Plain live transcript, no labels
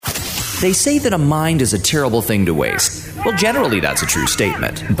They say that a mind is a terrible thing to waste. Well, generally that's a true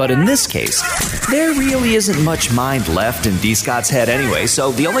statement. But in this case, there really isn't much mind left in D. Scott's head anyway,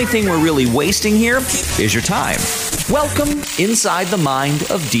 so the only thing we're really wasting here is your time. Welcome inside the mind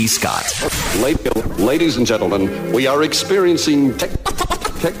of D. Scott. Ladies and gentlemen, we are experiencing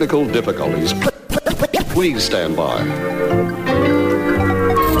technical difficulties. Please stand by.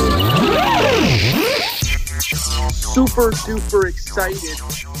 Super duper excited.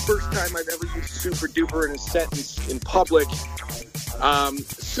 First time I've ever used super duper in a sentence in public.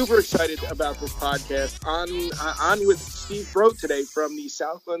 Super excited about this podcast. On with Steve Brodt today from the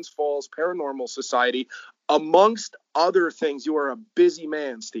South Glens Falls Paranormal Society. Amongst other things, you are a busy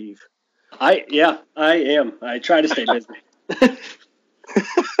man, Steve. I am. I try to stay busy.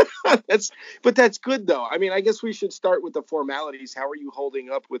 That's good though. I mean, I guess we should start with the formalities. How are you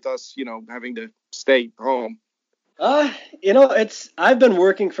holding up with us, having to stay home? I've been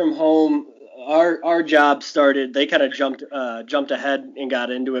working from home. Our job started, they kind of jumped ahead and got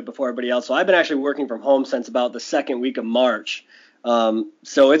into it before everybody else. So I've been actually working from home since about the second week of March.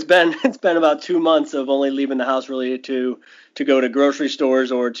 So it's been about 2 months of only leaving the house really to go to grocery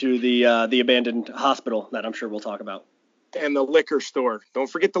stores or to the abandoned hospital that I'm sure we'll talk about. And the liquor store. Don't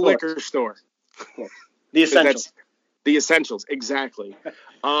forget the liquor store. The essentials. The essentials, exactly.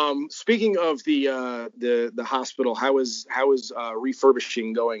 Speaking of the hospital, how is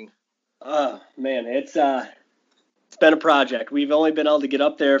refurbishing going? Man, it's been a project. We've only been able to get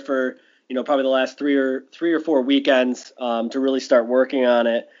up there for probably the last three or four weekends to really start working on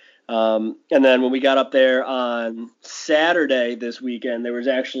it. And then when we got up there on Saturday this weekend, there was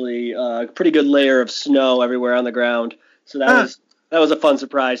actually a pretty good layer of snow everywhere on the ground. So that was a fun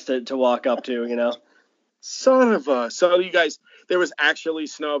surprise to walk up to, Son of a. So you guys, there was actually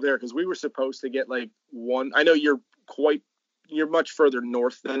snow there because we were supposed to get like one. I know you're much further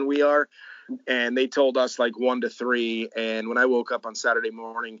north than we are. And they told us like 1 to 3. And when I woke up on Saturday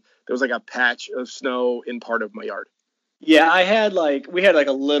morning, there was like a patch of snow in part of my yard. Yeah, we had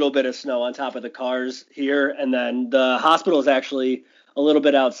a little bit of snow on top of the cars here. And then the hospital is actually a little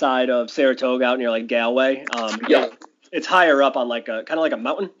bit outside of Saratoga out near like Galway. It's higher up on like kind of like a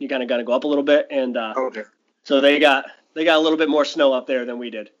mountain. You kind of got to go up a little bit. And okay. So they got a little bit more snow up there than we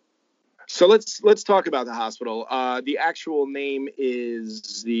did. So let's talk about the hospital. The actual name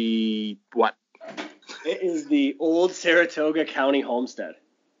is the what? It is the Old Saratoga County Homestead.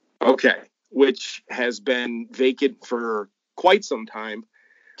 Okay, which has been vacant for quite some time.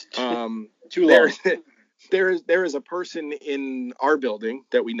 Too long. There is a person in our building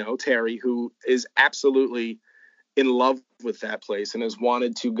that we know, Terry, who is absolutely in love with that place and has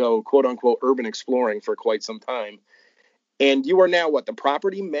wanted to go, quote unquote, urban exploring for quite some time. And you are now the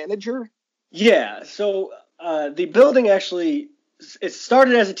property manager? Yeah. So the building actually, it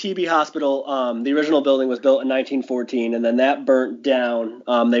started as a TB hospital. The original building was built in 1914, and then that burnt down.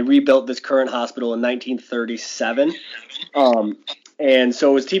 They rebuilt this current hospital in 1937. And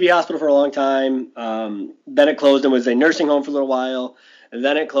so it was TB hospital for a long time. Then it closed and was a nursing home for a little while. And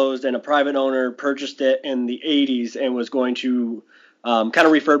then it closed, and a private owner purchased it in the 80s and was going to kind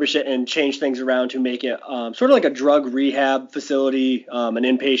of refurbish it and change things around to make it sort of like a drug rehab facility, an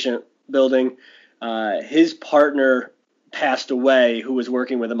inpatient building. His partner passed away, who was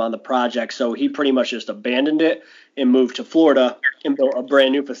working with him on the project, so he pretty much just abandoned it and moved to Florida and built a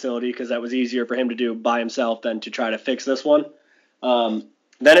brand new facility because that was easier for him to do by himself than to try to fix this one. Then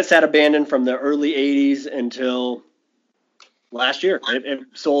it sat abandoned from the early 80s until last year. It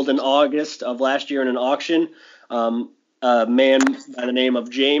sold in August of last year in an auction. A man by the name of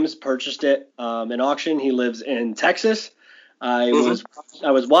James purchased it in auction. He lives in Texas. I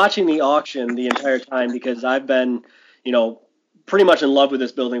was watching the auction the entire time because I've been, pretty much in love with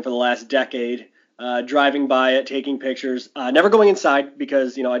this building for the last decade. Driving by it, taking pictures, never going inside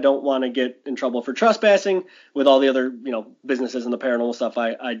because, I don't want to get in trouble for trespassing with all the other, businesses and the paranormal stuff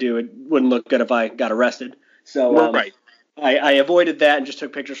I do. It wouldn't look good if I got arrested. So right. I avoided that and just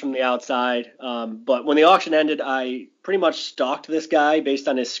took pictures from the outside. But when the auction ended, I pretty much stalked this guy based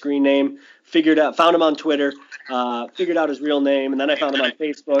on his screen name, found him on Twitter, figured out his real name, and then I found him on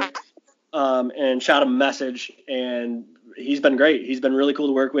Facebook and shot him a message. And he's been great. He's been really cool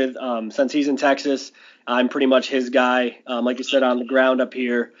to work with. Since he's in Texas, I'm pretty much his guy. Like you said, on the ground up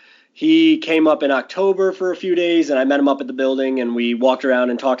here. He came up in October for a few days, and I met him up at the building, and we walked around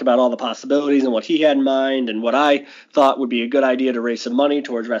and talked about all the possibilities and what he had in mind and what I thought would be a good idea to raise some money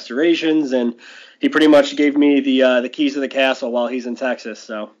towards restorations. And he pretty much gave me the keys to the castle while he's in Texas.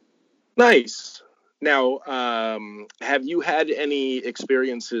 So nice. Now, have you had any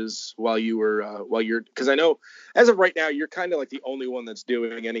experiences while you're, because I know as of right now, you're kind of like the only one that's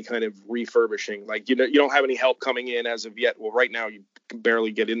doing any kind of refurbishing. Like, you don't have any help coming in as of yet. Well, right now you can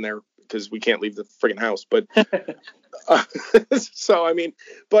barely get in there because we can't leave the friggin' house. But so, I mean,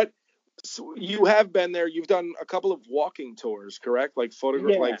 but so you have been there. You've done a couple of walking tours, correct? Like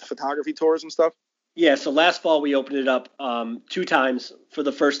like photography tours and stuff. Yeah, so last fall we opened it up 2 times for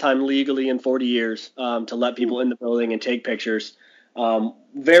the first time legally in 40 years to let people in the building and take pictures.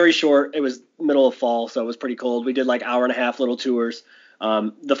 Very short. It was middle of fall, so it was pretty cold. We did like hour-and-a-half little tours.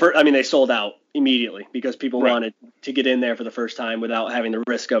 They sold out immediately because people wanted to get in there for the first time without having the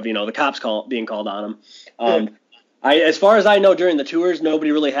risk of, the cops being called on them. As far as I know, during the tours,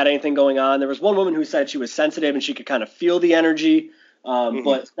 nobody really had anything going on. There was one woman who said she was sensitive and she could kind of feel the energy.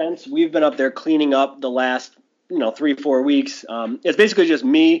 But since we've been up there cleaning up the last, 3-4 weeks, it's basically just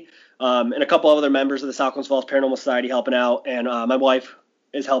me and a couple of other members of the South Coast Falls Paranormal Society helping out, and my wife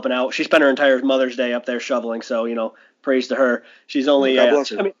is helping out. She spent her entire Mother's Day up there shoveling, so praise to her. She's only,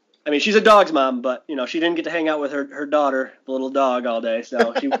 I mean, she's a dog's mom, but she didn't get to hang out with her daughter, the little dog, all day,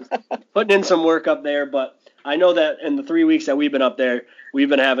 so she was putting in some work up there. But I know that in the 3 weeks that we've been up there, we've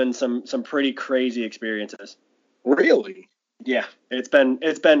been having some pretty crazy experiences. Really? Yeah, it's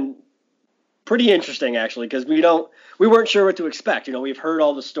been pretty interesting actually, because we weren't sure what to expect. We've heard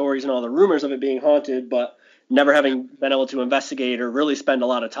all the stories and all the rumors of it being haunted, but never having been able to investigate or really spend a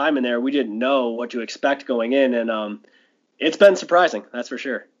lot of time in there, we didn't know what to expect going in, and it's been surprising, that's for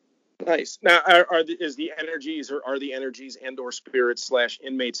sure. Nice. Now, are the energies and or spirits /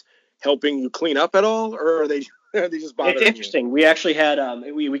 inmates helping you clean up at all, or are they just bothering you? It's interesting. We actually had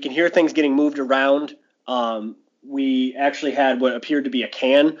we can hear things getting moved around. We actually had what appeared to be a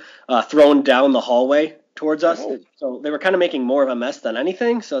can thrown down the hallway towards us. Oh. So they were kind of making more of a mess than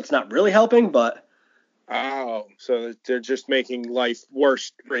anything. So it's not really helping, but. Oh, so they're just making life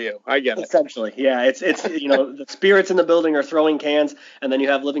worse for you. I get it. Essentially, yeah. It's the spirits in the building are throwing cans, and then you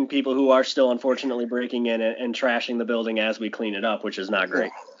have living people who are still unfortunately breaking in and trashing the building as we clean it up, which is not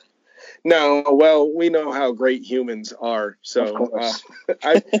great. No, well, we know how great humans are. So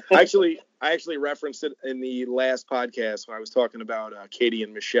I actually referenced it in the last podcast when I was talking about Katie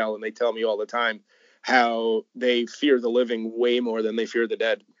and Michelle, and they tell me all the time how they fear the living way more than they fear the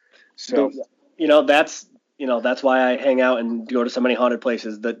dead. So that's why I hang out and go to so many haunted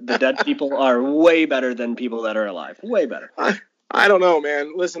places. The dead people are way better than people that are alive. Way better. I don't know,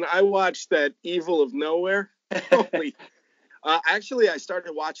 man. Listen, I watched that Evil of Nowhere. Holy. Actually, I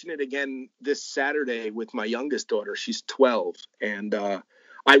started watching it again this Saturday with my youngest daughter. She's 12, and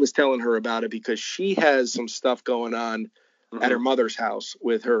I was telling her about it because she has some stuff going on at her mother's house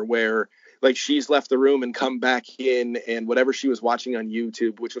with her where, like, she's left the room and come back in, and whatever she was watching on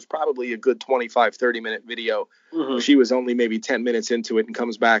YouTube, which was probably a good 25-30-minute video, she was only maybe 10 minutes into it and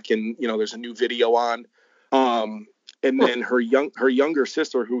comes back and, there's a new video on. And then her younger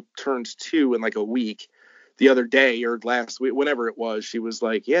sister, who turns 2 in like a week, the other day or last week, whenever it was, she was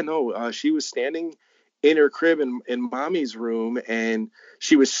like, she was standing in her crib in mommy's room, and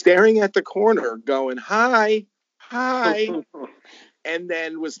she was staring at the corner going, hi. And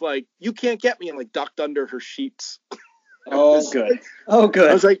then was like, you can't get me, and like ducked under her sheets. Oh, good. Oh,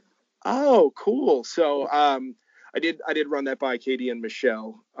 good. I was like, oh, cool. So I did run that by Katie and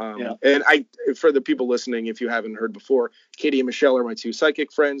Michelle. And for the people listening, if you haven't heard before, Katie and Michelle are my 2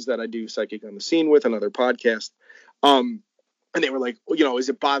 psychic friends that I do Psychic on the Scene with, another podcast. And they were like, is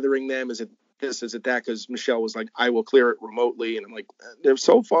it bothering them? Is it this? Is it that? Because Michelle was like, I will clear it remotely. And I'm like,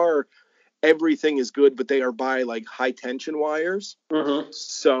 so far everything is good, but they are by like high tension wires.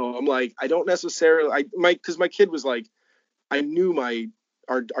 So I'm like, I don't necessarily, because my kid was like, I knew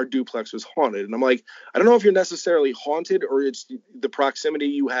our duplex was haunted. And I'm like, I don't know if you're necessarily haunted or it's the proximity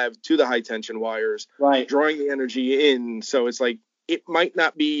you have to the high tension wires, drawing the energy in. So it's like, it might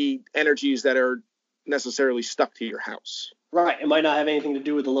not be energies that are necessarily stuck to your house. Right. It might not have anything to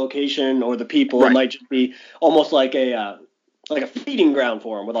do with the location or the people. It might just be almost like a feeding ground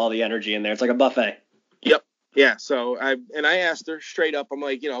for them with all the energy in there. It's like a buffet. Yep. Yeah. So I asked her straight up, I'm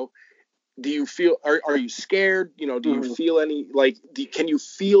like, do you feel, are you scared? Do you feel any, like, can you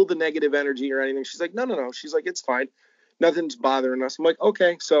feel the negative energy or anything? She's like, no. She's like, it's fine. Nothing's bothering us. I'm like,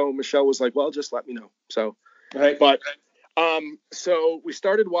 okay. So Michelle was like, well, just let me know. So, but, so we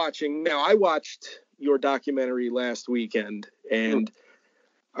started watching. Now I watched your documentary last weekend, and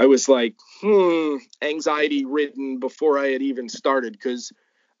I was like, anxiety ridden before I had even started. 'Cause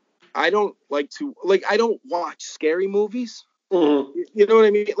I don't I don't watch scary movies. You know what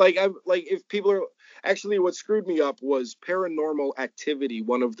I mean? Like, if people are, Actually, what screwed me up was Paranormal Activity,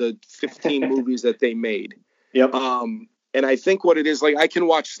 one of the 15 movies that they made. Yep. And I think what it is, like, I can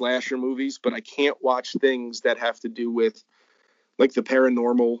watch slasher movies, but I can't watch things that have to do with, like, the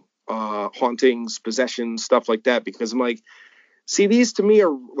paranormal, hauntings, possessions, stuff like that, because I'm like, see, these to me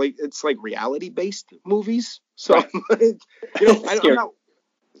are like, it's like reality-based movies. So, Right. I'm like, you know,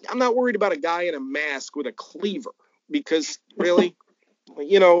 I'm not worried about a guy in a mask with a cleaver, because really,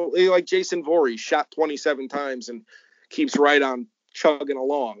 you know, like Jason Voorhees shot 27 times and keeps right on chugging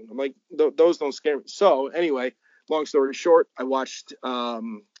along. I'm like, those don't scare me. So anyway, long story short, I watched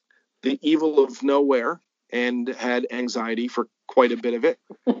The Evil of Nowhere and had anxiety for quite a bit of it.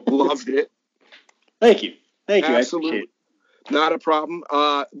 Loved it. Thank you. Absolutely. I appreciate it. Not a problem.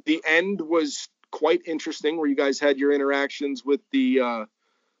 The end was quite interesting, where you guys had your interactions with the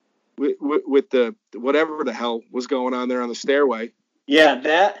with the whatever the hell was going on there on the stairway. Yeah,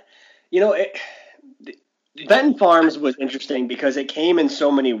 that, you know, Benton Farms was interesting because it came in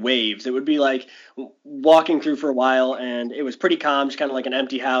so many waves. It would be like walking through for a while, and it was pretty calm, just kind of like an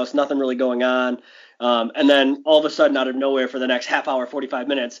empty house, nothing really going on. And then all of a sudden, out of nowhere, for the next half hour, 45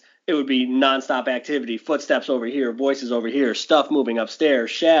 minutes, it would be nonstop activity, footsteps over here, voices over here, stuff moving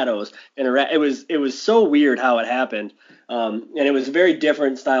upstairs, shadows. It was so weird how it happened. And it was a very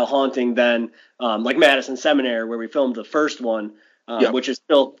different style haunting than like Madison Seminary, where we filmed the first one. Yep. Which is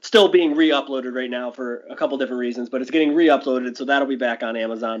still being re-uploaded right now for a couple different reasons, but it's getting re-uploaded, so that'll be back on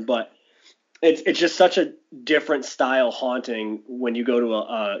Amazon. But it's just such a different style haunting when you go to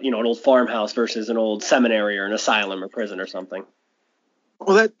an old farmhouse versus an old seminary or an asylum or prison or something.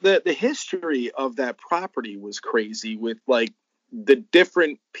 Well, the history of that property was crazy, with like the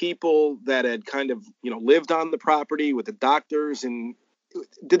different people that had kind of, you know, lived on the property with the doctors. And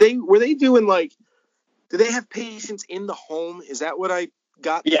were they doing like, do they have patients in the home? Is that what I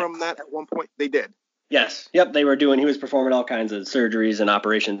got from that at one point? They did. Yes. Yep. He was performing all kinds of surgeries and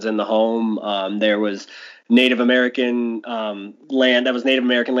operations in the home. There was Native American land. That was Native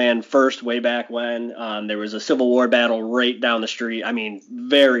American land first, way back when. There was a Civil War battle right down the street. I mean,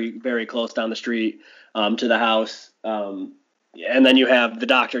 very, very close down the street to the house. And then you have the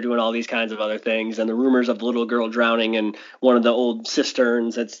doctor doing all these kinds of other things, and the rumors of the little girl drowning in one of the old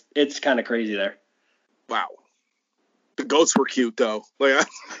cisterns. It's kind of crazy there. Wow. The goats were cute, though.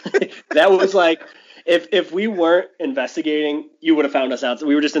 Like, that was like, if we weren't investigating, you would have found us out.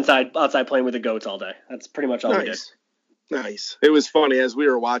 We were just outside playing with the goats all day. That's pretty much all we did. Nice. It was funny as we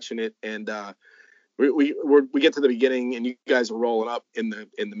were watching it, and we get to the beginning, and you guys were rolling up in the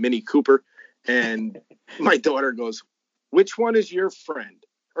Mini Cooper, and my daughter goes, "Which one is your friend?"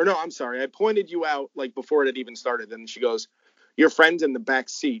 Or no, I'm sorry, I pointed you out like before it had even started, and she goes, "Your friend's in the back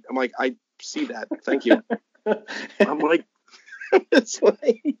seat." I'm like, "I see that, thank you." I'm like, it's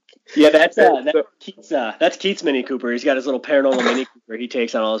like, yeah, that's Keith's Mini Cooper. He's got his little paranormal Mini Cooper he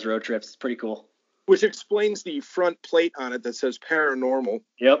takes on all his road trips. It's pretty cool. Which explains the front plate on it that says paranormal.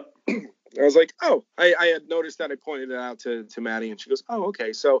 Yep. I was like, oh, I had noticed that. I pointed it out to Maddie, and she goes, oh,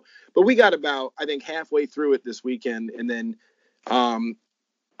 okay. So, but we got about, I think, halfway through it this weekend, and then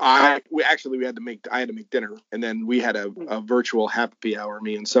I had to make dinner, and then we had a virtual happy hour,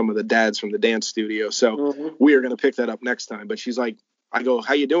 me and some of the dads from the dance studio. So we are going to pick that up next time. But she's like, I go,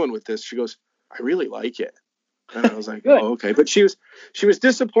 how you doing with this? She goes, I really like it. And I was like, oh, okay. But she was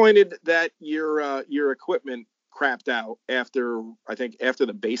disappointed that your equipment crapped out after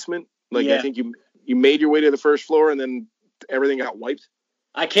the basement. Like, yeah. I think you made your way to the first floor, and then everything got wiped.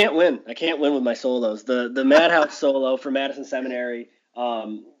 I can't win with my solos. The Madhouse solo for Madison Seminary.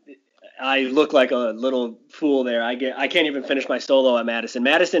 I look like a little fool there. I can't even finish my solo at Madison.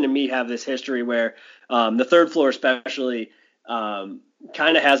 Madison and me have this history where the third floor especially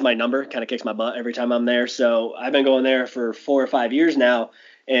kind of has my number, kind of kicks my butt every time I'm there. So I've been going there for 4 or 5 years now,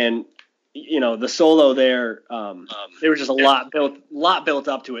 and the solo there, there was just a lot built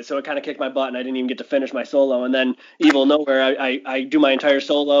up to it. So it kind of kicked my butt, and I didn't even get to finish my solo. And then Evil Nowhere, I do my entire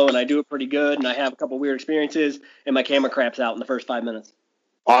solo, and I do it pretty good, and I have a couple weird experiences, and my camera craps out in the first 5 minutes.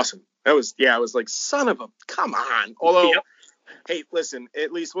 Awesome. I was like, son of a, come on. Although, Hey, listen,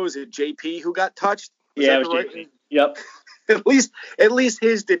 at least, what was it, JP who got touched? It was JP. Yep. At least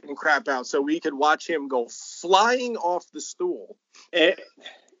his didn't crap out, so we could watch him go flying off the stool. It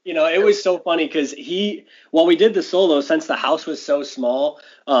was so funny because while we did the solo, since the house was so small,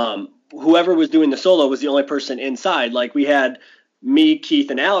 whoever was doing the solo was the only person inside. Like, we had me,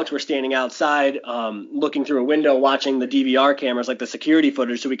 Keith, and Alex were standing outside looking through a window watching the DVR cameras, like the security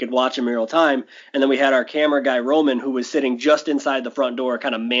footage, so we could watch them in real time. And then we had our camera guy, Roman, who was sitting just inside the front door,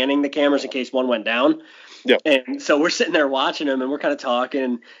 kind of manning the cameras in case one went down. Yeah. And so we're sitting there watching him, and we're kind of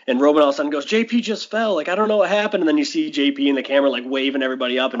talking, and Roman all of a sudden goes, JP just fell. Like, I don't know what happened. And then you see JP in the camera, like, waving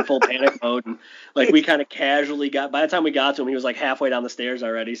everybody up in full panic mode. And, like, we kind of casually by the time we got to him, he was, like, halfway down the stairs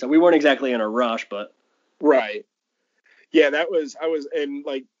already. So we weren't exactly in a rush, but. Right. Yeah,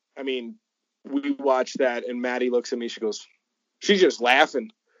 we watched that, and Maddie looks at me, she goes, she's just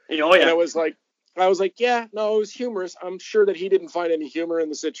laughing. Oh, yeah. And I was like, yeah, no, it was humorous. I'm sure that he didn't find any humor in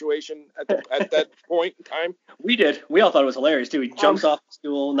the situation at that point in time. We did. We all thought it was hilarious too. He jumps off the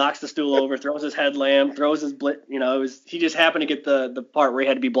stool, knocks the stool over, throws his headlamp, throws his he just happened to get the part where he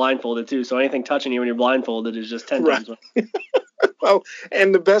had to be blindfolded too. So anything touching you when you're blindfolded is just 10 times. Well,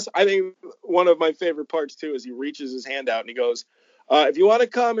 and the best, I think one of my favorite parts too is he reaches his hand out and he goes, if you want to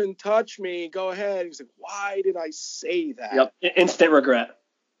come and touch me, go ahead. He's like, why did I say that? Yep. Instant regret.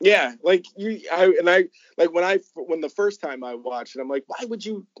 Yeah, like when the first time I watched it, I'm like, why would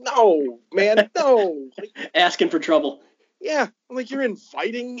you? No, man, no. Asking for trouble. Yeah, I'm like, you're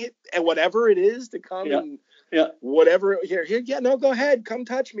inviting it and whatever it is to come and whatever. Here, yeah, no, go ahead, come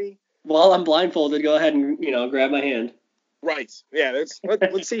touch me. While I'm blindfolded, go ahead and grab my hand. Right. Yeah.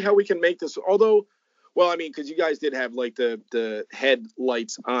 Let's see how we can make this. Although, well, I mean, because you guys did have like the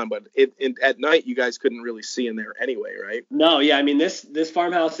headlights on, but at night you guys couldn't really see in there anyway, right? No, yeah. I mean, this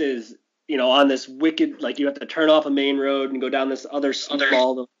farmhouse is on this wicked, like, you have to turn off a main road and go down this other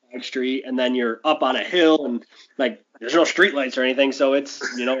small side street, and then you're up on a hill, and like there's no street lights or anything, so it's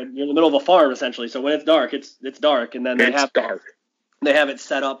you're in the middle of a farm essentially. So when it's dark, it's dark, and then they have it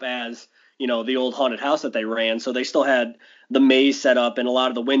set up as the old haunted house that they ran, so they still had the maze set up and a lot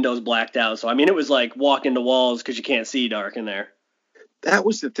of the windows blacked out. So, I mean, it was like walking to walls because you can't see dark in there. That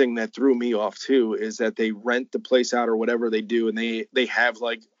was the thing that threw me off, too, is that they rent the place out or whatever they do, and they have,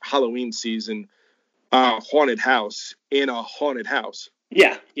 like, Halloween season haunted house in a haunted house.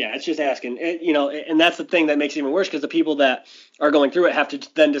 Yeah, it's just asking. And that's the thing that makes it even worse, because the people that are going through it have to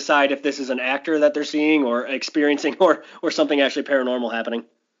then decide if this is an actor that they're seeing or experiencing or something actually paranormal happening.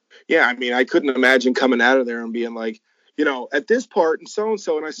 Yeah, I mean, I couldn't imagine coming out of there and being like, at this part and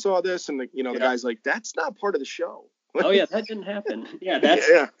so and I saw this, and the guy's like, that's not part of the show. Oh yeah, that didn't happen. Yeah, that's.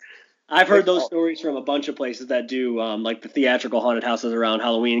 I've heard those stories from a bunch of places that do like the theatrical haunted houses around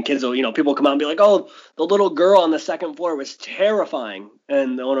Halloween. Kids will, people come out and be like, oh, the little girl on the second floor was terrifying,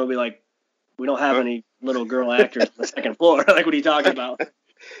 and the owner will be like, we don't have any little girl actors on the second floor. Like, what are you talking about?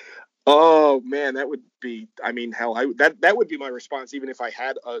 Oh man, that would be. I mean, hell, that would be my response, even if I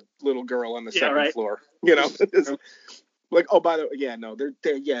had a little girl on the second floor. Like, oh, by the way, yeah, no, they're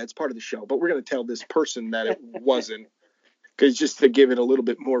it's part of the show, but we're gonna tell this person that it wasn't, because just to give it a little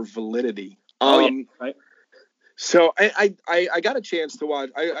bit more validity. Right. So I got a chance to watch.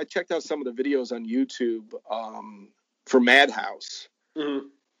 I checked out some of the videos on YouTube for Madhouse.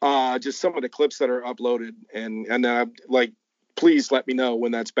 Mm-hmm. Just some of the clips that are uploaded, and like, please let me know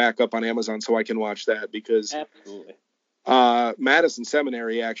when that's back up on Amazon so I can watch that, because absolutely. Madison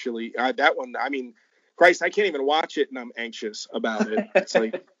Seminary, actually, that one, I mean, Christ, I can't even watch it and I'm anxious about it. It's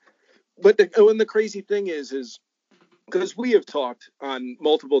like, but the crazy thing is because we have talked on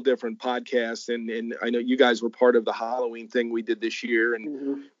multiple different podcasts, and I know you guys were part of the Halloween thing we did this year,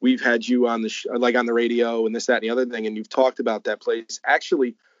 and we've had you on on the radio and this, that, and the other thing, and you've talked about that place.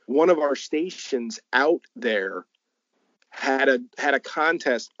 Actually, one of our stations out there had a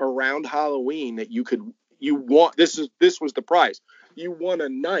contest around Halloween that this was the prize. You won a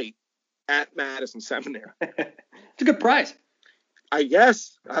night at Madison Seminary. It's a good prize, I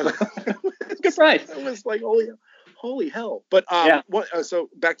guess. It's a good prize. It was like, holy hell. But so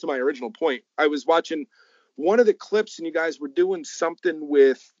back to my original point, I was watching one of the clips and you guys were doing something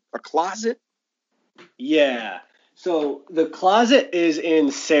with a closet. Yeah. So the closet is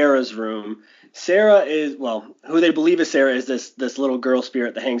in Sarah's room. Sarah is, who they believe is Sarah, is this little girl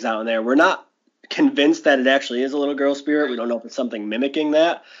spirit that hangs out in there. We're not convinced that it actually is a little girl spirit. We don't know if it's something mimicking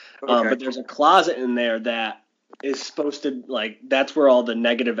that. Okay. But there's a closet in there that is supposed to, like, that's where all the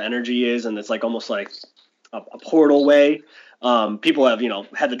negative energy is, and it's like almost like a portal way. People have,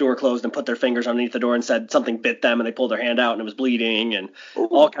 had the door closed and put their fingers underneath the door and said something bit them, and they pulled their hand out and it was bleeding, and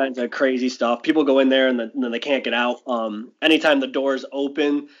all kinds of crazy stuff. People go in there and then they can't get out. Anytime the doors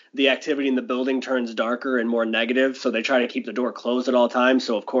open, the activity in the building turns darker and more negative, so they try to keep the door closed at all times.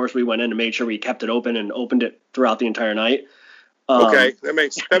 So of course we went in and made sure we kept it open and opened it throughout the entire night. Okay, that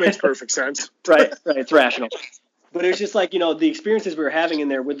makes perfect sense. Right, it's rational. But it was just like, the experiences we were having in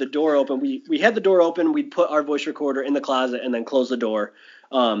there with the door open. We had the door open. We'd put our voice recorder in the closet and then close the door.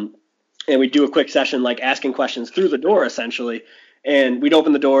 And we'd do a quick session, like asking questions through the door, essentially. And we'd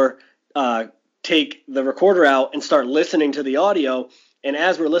open the door, take the recorder out and start listening to the audio. And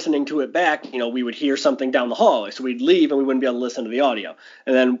as we're listening to it back, we would hear something down the hallway. So we'd leave and we wouldn't be able to listen to the audio.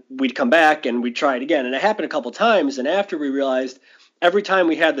 And then we'd come back and we'd try it again. And it happened a couple times. And after we realized every time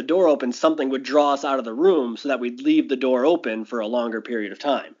we had the door open, something would draw us out of the room so that we'd leave the door open for a longer period of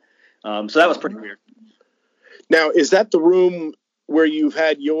time. So that was pretty weird. Now, is that the room where you've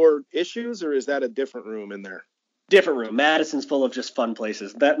had your issues, or is that a different room in there? Different room. Madison's full of just fun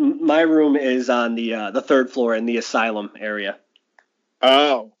places. My room is on the third floor in the asylum area.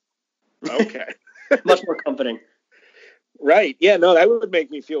 Oh, okay. Much more comforting. Right. Yeah, no, that would make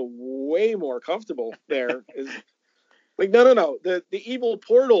me feel way more comfortable there. Like, no. The evil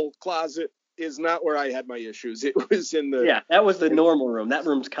portal closet is not where I had my issues. It was in the... Yeah, that was the normal room. That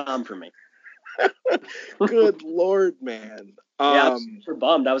room's calm for me. Good Lord, man. Yeah, I was super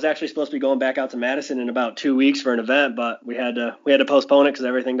bummed. I was actually supposed to be going back out to Madison in about 2 weeks for an event, but we had to postpone it because of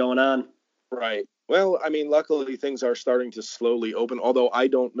everything going on. Right. Well, I mean, luckily things are starting to slowly open, although I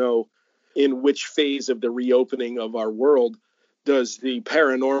don't know in which phase of the reopening of our world does the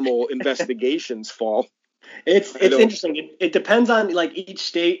paranormal investigations fall. It's interesting. It depends on like each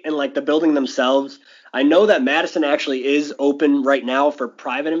state and like the building themselves. I know that Madison actually is open right now for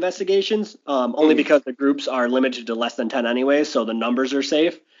private investigations, only because the groups are limited to less than 10 anyways, so the numbers are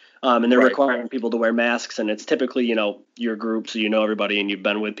safe. And they're requiring people to wear masks, and it's typically, your group, so you know everybody and you've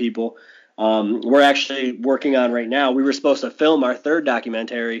been with people. We're actually working on right now. We were supposed to film our third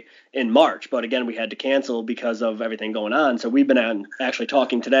documentary in March, but again, we had to cancel because of everything going on. So we've been actually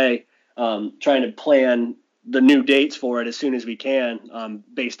talking today, trying to plan the new dates for it as soon as we can,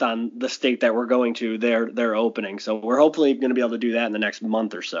 based on the state that we're going to, their opening. So we're hopefully going to be able to do that in the next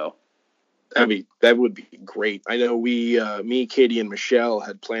month or so. I mean, that would be great. I know me, Katie, and Michelle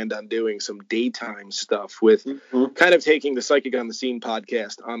had planned on doing some daytime stuff with kind of taking the Psychic on the Scene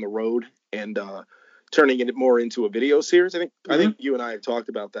podcast on the road and turning it more into a video series. I think you and I have talked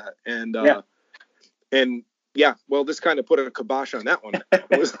about that. And well, this kind of put a kibosh on that one.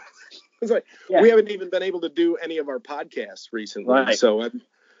 It's like, we haven't even been able to do any of our podcasts recently. Right. So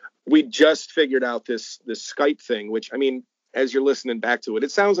we just figured out this Skype thing, which, I mean, as you're listening back to it,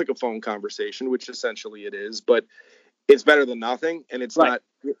 it sounds like a phone conversation, which essentially it is, but it's better than nothing. And it's not,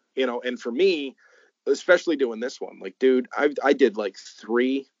 and for me, especially doing this one, like, dude, I did like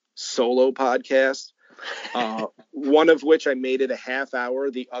 3 solo podcasts, one of which I made it a half hour.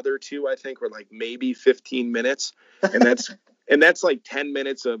 The other 2, I think, were like maybe 15 minutes. And that's like 10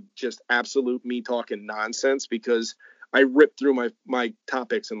 minutes of just absolute me talking nonsense because I ripped through my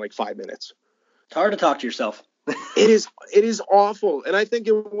topics in like 5 minutes. It's hard to talk to yourself. It is awful. And I think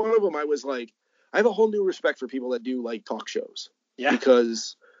in one of them, I was like, I have a whole new respect for people that do like talk shows. Yeah.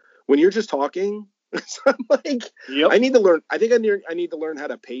 Because when you're just talking, I'm like, I need to learn. I think I need to learn how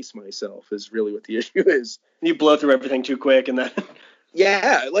to pace myself is really what the issue is. You blow through everything too quick and then.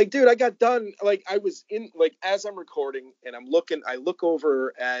 Yeah, like, dude, I got done. Like, I was in, like, as I'm recording and I look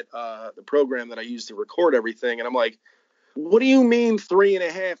over at the program that I use to record everything, and I'm like, what do you mean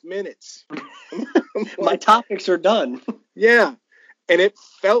 3.5 minutes? My topics are done. Yeah, and it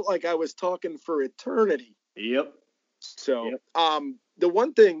felt like I was talking for eternity. Yep. So, the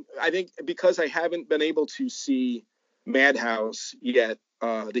one thing, I think, because I haven't been able to see Madhouse yet,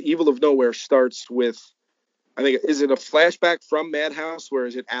 The Evil of Nowhere starts with, I think, is it a flashback from Madhouse, where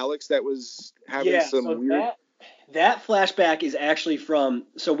is it Alex that was having weird... That flashback is actually from,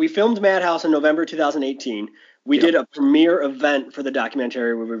 so we filmed Madhouse in November 2018. We did a premiere event for the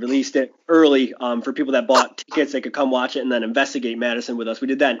documentary where we released it early for people that bought tickets. They could come watch it and then investigate Madison with us. We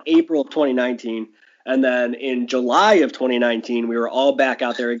did that in April of 2019. And then in July of 2019, we were all back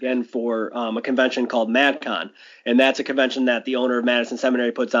out there again for a convention called MadCon. And that's a convention that the owner of Madison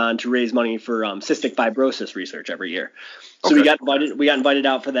Seminary puts on to raise money for cystic fibrosis research every year. So we got invited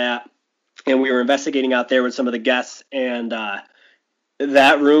out for that. And we were investigating out there with some of the guests. And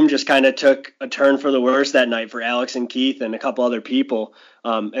that room just kind of took a turn for the worse that night for Alex and Keith and a couple other people.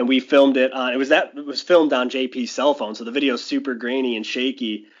 And we filmed it on, it was filmed on JP's cell phone. So the video's super grainy and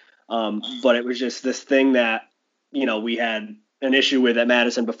shaky. But it was just this thing that, we had an issue with at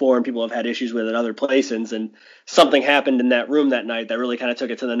Madison before and people have had issues with at other places. And something happened in that room that night that really kind of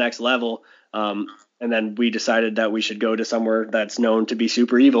took it to the next level. And then we decided that we should go to somewhere that's known to be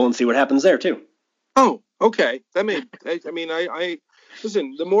super evil and see what happens there too. Oh, okay.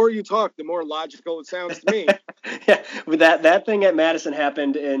 Listen, the more you talk, the more logical it sounds to me. Yeah, with that thing at Madison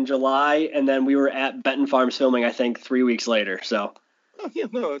happened in July, and then we were at Benton Farms filming, I think, 3 weeks later. So. Oh, yeah,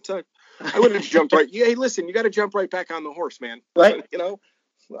 no, I would have jumped right. Yeah, hey, listen, you got to jump right back on the horse, man. Right. And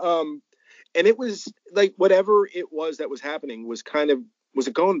it was like whatever it was that was happening was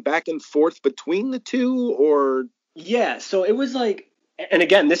it going back and forth between the two or? Yeah, so it was like And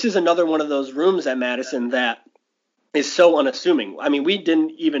again, this is another one of those rooms at Madison that is so unassuming. I mean, we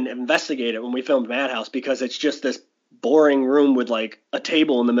didn't even investigate it when we filmed Madhouse because it's just this boring room with like a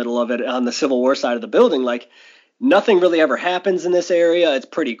table in the middle of it on the Civil War side of the building. Like nothing really ever happens in this area. It's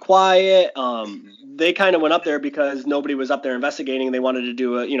pretty quiet. They kind of went up there because nobody was up there investigating. They wanted to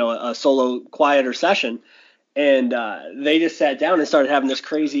do a solo quieter session. And they just sat down and started having this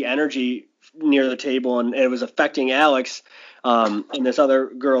crazy energy near the table, and it was affecting Alex and this other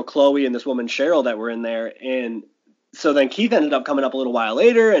girl, Chloe, and this woman, Cheryl, that were in there. And so then Keith ended up coming up a little while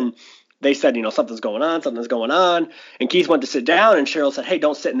later, and they said, something's going on. And Keith went to sit down, and Cheryl said, hey,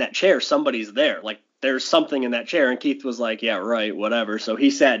 don't sit in that chair. Somebody's there. Like, there's something in that chair. And Keith was like, yeah, right, whatever. So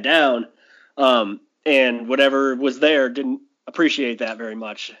he sat down, and whatever was there didn't appreciate that very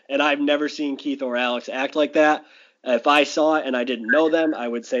much. And I've never seen Keith or Alex act like that. If I saw it and I didn't know them, I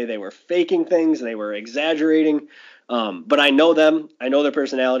would say they were faking things, they were exaggerating. But I know them. I know their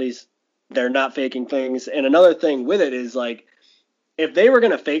personalities. They're not faking things. And another thing with it is, like, if they were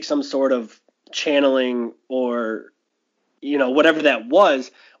going to fake some sort of channeling or, whatever that was,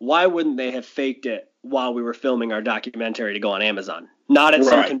 why wouldn't they have faked it while we were filming our documentary to go on Amazon? Not at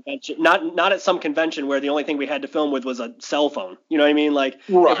some convention, not at some convention where the only thing we had to film with was a cell phone. You know what I mean? Like, if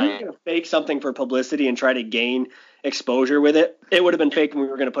we were going to fake something for publicity and try to gain exposure with it, it would have been fake when we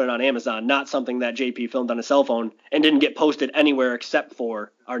were going to put it on Amazon, not something that JP filmed on a cell phone and didn't get posted anywhere except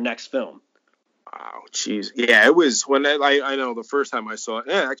for our next film. Wow, jeez. Yeah, it was when I know the first time I saw it,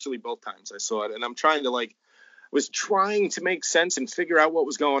 actually both times I saw it, and I'm trying to make sense and figure out what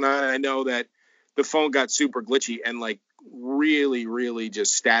was going on. I know that the phone got super glitchy and like really, really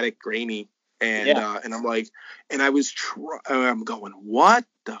just static, grainy. And I'm like, and I'm going, what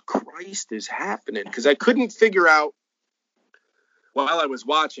the Christ is happening? Because I couldn't figure out while I was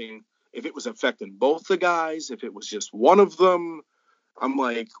watching if it was affecting both the guys, if it was just one of them. I'm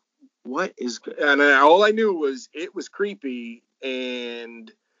like, what is? And all I knew was it was creepy.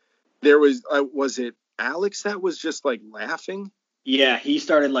 And there was it Alex that was just like laughing? Yeah, he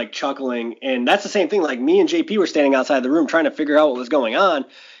started like chuckling. And that's the same thing. Like me and JP were standing outside the room trying to figure out what was going on.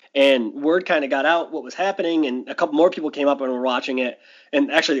 And word kind of got out what was happening, and a couple more people came up and were watching it. And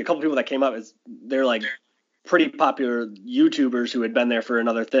actually, a couple people that came up they're like pretty popular YouTubers who had been there for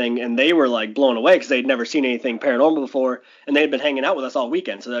another thing, and they were like blown away because they'd never seen anything paranormal before, and they had been hanging out with us all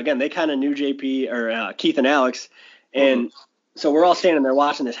weekend. So again, they kind of knew JP or Keith and Alex, and so we're all standing there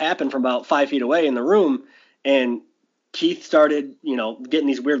watching this happen from about 5 feet away in the room, and Keith started, getting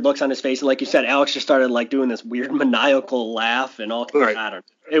these weird looks on his face. And like you said, Alex just started like doing this weird maniacal laugh and all kinds of patterns.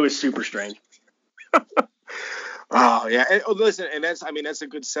 It was super strange. Oh, yeah. And, listen, and that's a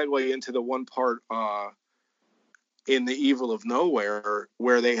good segue into the one part in The Evil of Nowhere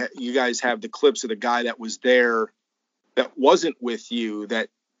where you guys have the clips of the guy that was there that wasn't with you that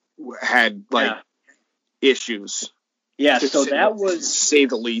had issues. Yeah, so that was, to say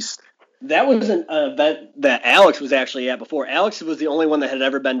the least. That was an event that Alex was actually at before. Alex was the only one that had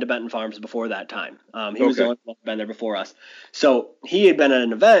ever been to Benton Farms before that time. He was the only one that had been there before us. So he had been at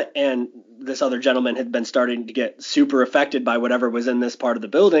an event, and this other gentleman had been starting to get super affected by whatever was in this part of the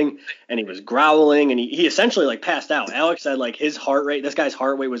building, and he was growling, and he essentially like passed out. Alex said like his heart rate, this guy's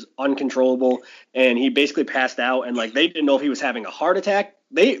heart rate was uncontrollable, and he basically passed out, and like they didn't know if he was having a heart attack.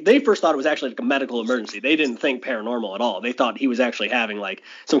 They first thought it was actually like a medical emergency. They didn't think paranormal at all. They thought he was actually having like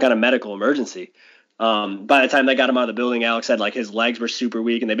some kind of medical emergency. By the time they got him out of the building, Alex said like his legs were super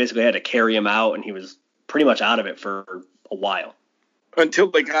weak, and they basically had to carry him out, and he was pretty much out of it for a while. Until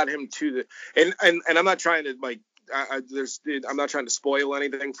they got him to the and I'm not trying to like I'm not trying to spoil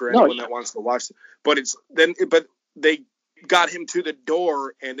anything for anyone that wants to watch, but they got him to the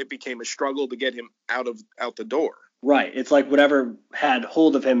door, and it became a struggle to get him out the door. Right. It's like whatever had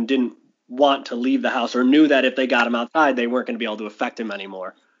hold of him didn't want to leave the house, or knew that if they got him outside, they weren't going to be able to affect him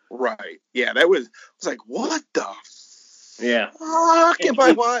anymore. Right. Yeah. I was like, what the? Yeah.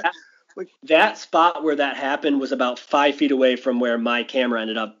 Fuck that spot where that happened was about 5 feet away from where my camera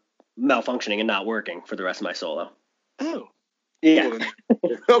ended up malfunctioning and not working for the rest of my solo. Oh. Yeah.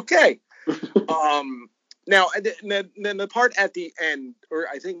 Okay. Now, then the part at the end, or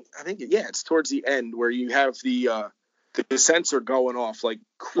I think it's towards the end where you have the sensor going off like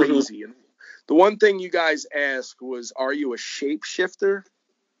crazy. Mm-hmm. And the one thing you guys asked was, "Are you a shapeshifter?"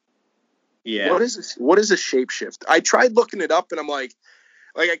 Yeah. What is a shapeshift? I tried looking it up, and I'm like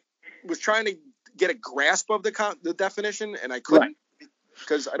I was trying to get a grasp of the definition, and I couldn't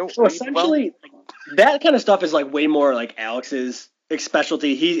because I don't. So essentially, that kind of stuff is like way more like Alex's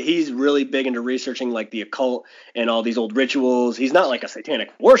specialty. He's really big into researching like the occult and all these old rituals. He's not like a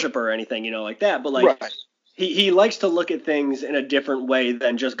satanic worshiper or anything, like that, but like He likes to look at things in a different way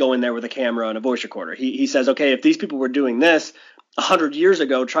than just going there with a camera and a voice recorder. He says, okay, if these people were doing this 100 years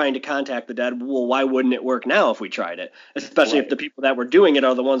ago trying to contact the dead, well, why wouldn't it work now if we tried it? Especially if the people that were doing it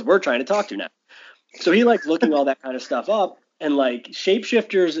are the ones we're trying to talk to now. So he likes looking all that kind of stuff up. And like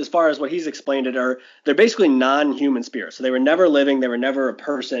shapeshifters, as far as what he's explained it, they're basically non-human spirits. So they were never living. They were never a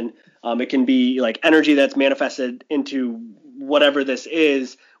person. It can be like energy that's manifested into whatever this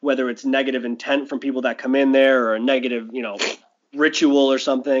is, whether it's negative intent from people that come in there or a negative, ritual or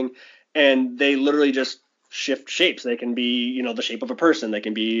something. And they literally just shift shapes. They can be, the shape of a person. They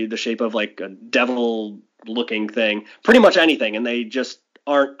can be the shape of like a devil looking thing, pretty much anything. And they just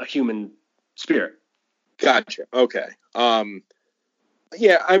aren't a human spirit. Gotcha. Okay.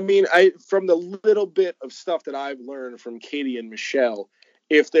 Yeah, I mean, from the little bit of stuff that I've learned from Katie and Michelle,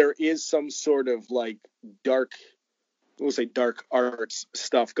 if there is some sort of like dark arts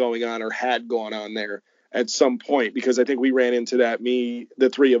stuff going on or had gone on there at some point, because I think we ran into that, the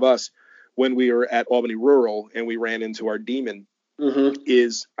three of us, when we were at Albany Rural and we ran into our demon,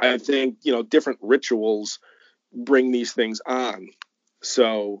 is I think, different rituals bring these things on.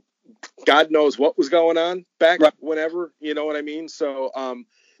 So God knows what was going on back whenever, you know what I mean? So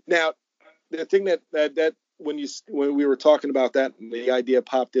now the thing that when we were talking about that, the idea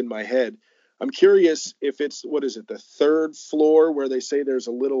popped in my head. I'm curious if it's, what is it, the third floor where they say there's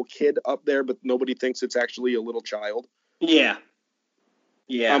a little kid up there, but nobody thinks it's actually a little child. Yeah.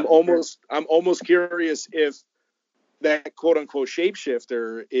 Yeah. I'm almost curious if that quote unquote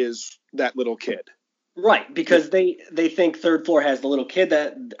shapeshifter is that little kid. Right, because they think third floor has the little kid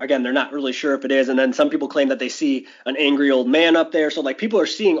that, again, they're not really sure if it is. And then some people claim that they see an angry old man up there. So, like, people are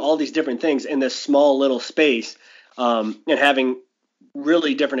seeing all these different things in this small little space and having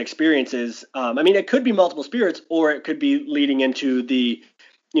really different experiences. I mean, it could be multiple spirits, or it could be leading into the,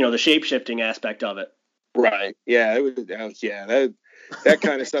 the shape-shifting aspect of it. Right. Yeah. That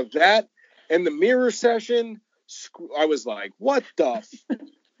kind of stuff. That and the mirror session, I was like, what the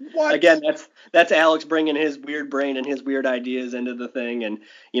what? Again, that's Alex bringing his weird brain and his weird ideas into the thing. And,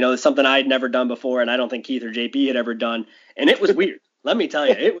 it's something I'd never done before, and I don't think Keith or JP had ever done. And it was weird. Let me tell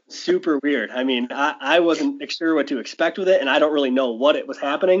you, it was super weird. I mean, I wasn't sure what to expect with it, and I don't really know what it was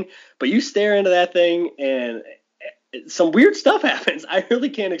happening. But you stare into that thing, and some weird stuff happens. I really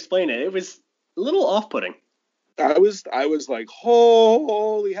can't explain it. It was a little off-putting. I was like,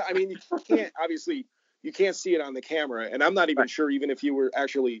 holy, I mean, you can't see it on the camera, and I'm not even sure, even if you were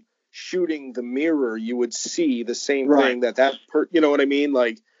actually shooting the mirror, you would see the same thing you know what I mean?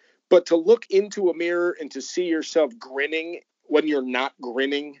 Like, but to look into a mirror and to see yourself grinning when you're not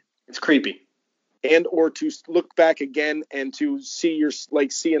grinning, it's creepy. And or to look back again and to see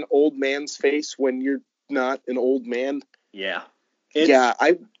see an old man's face when you're not an old man. Yeah.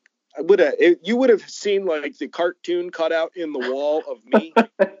 I would have. You would have seen like the cartoon cutout in the wall of me.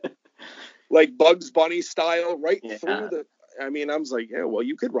 Like Bugs Bunny style, through the. I mean, I was like, yeah, well,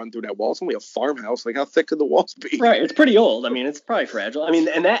 you could run through that wall. It's only a farmhouse. Like, how thick could the walls be? Right. It's pretty old. I mean, it's probably fragile. I mean,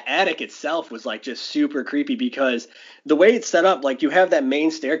 and that attic itself was like just super creepy because the way it's set up, like you have that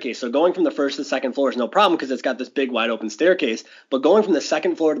main staircase. So going from the first to the second floor is no problem because it's got this big wide open staircase. But going from the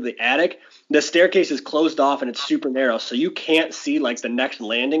second floor to the attic, the staircase is closed off and it's super narrow. So you can't see like the next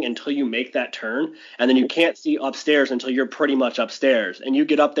landing until you make that turn. And then you can't see upstairs until you're pretty much upstairs. And you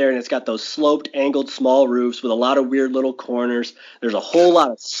get up there and it's got those sloped, angled, small roofs with a lot of weird little corners. There's a whole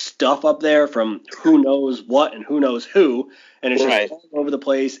lot of stuff up there from who knows what and who knows who. And it's just all over the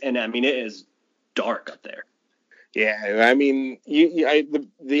place. And I mean, it is dark up there. Yeah. I mean,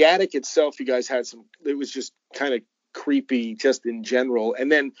 the attic itself, you guys had it was just kind of creepy just in general. And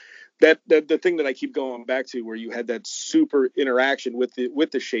then the thing that I keep going back to where you had that super interaction with the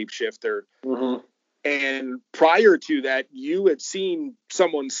shapeshifter. Mm-hmm. And prior to that, you had seen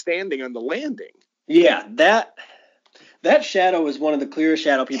someone standing on the landing. Yeah, that shadow was one of the clearest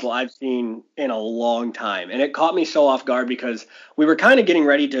shadow people I've seen in a long time. And it caught me so off guard because we were kind of getting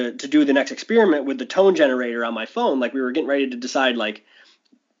ready to do the next experiment with the tone generator on my phone. Like we were getting ready to decide like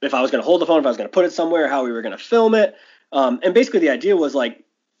if I was going to hold the phone, if I was going to put it somewhere, how we were going to film it. And basically the idea was like,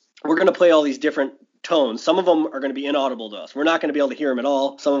 we're going to play all these different tones. Some of them are going to be inaudible to us. We're not going to be able to hear them at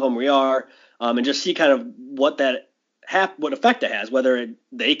all. Some of them we are, and just see kind of what effect it has, whether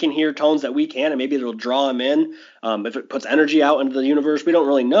they can hear tones that we can, and maybe it'll draw them in. If it puts energy out into the universe, we don't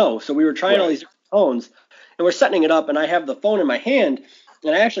really know. So we were trying all these different tones, and we're setting it up, and I have the phone in my hand,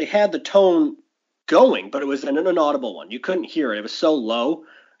 and I actually had the tone going, but it was an inaudible one. You couldn't hear it. It was so low,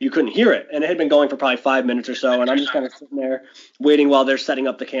 you couldn't hear it. And it had been going for probably 5 minutes or so, and I'm just kind of sitting there waiting while they're setting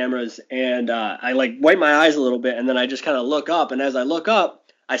up the cameras, and I like wipe my eyes a little bit, and then I just kind of look up, and as I look up,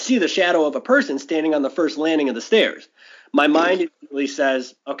 I see the shadow of a person standing on the first landing of the stairs. My mind immediately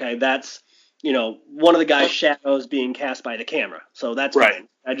says, okay, that's, one of the guy's shadows being cast by the camera. So that's fine.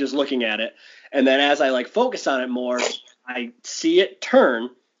 I'm just looking at it. And then as I focus on it more, I see it turn.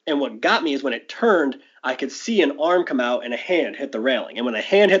 And what got me is when it turned, I could see an arm come out and a hand hit the railing. And when the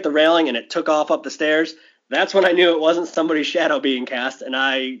hand hit the railing and it took off up the stairs, that's when I knew it wasn't somebody's shadow being cast. And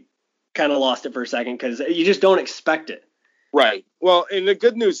I kind of lost it for a second because you just don't expect it. Right. Well, and the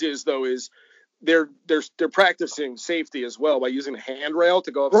good news is, though, is they're practicing safety as well by using a handrail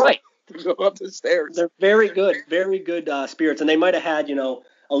to go up, to go up the stairs. They're very good spirits. And they might have had,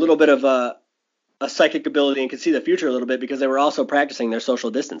 a little bit of a psychic ability and could see the future a little bit because they were also practicing their social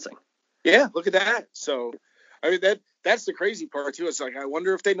distancing. Yeah, look at that. So, I mean, that's the crazy part, too. It's like, I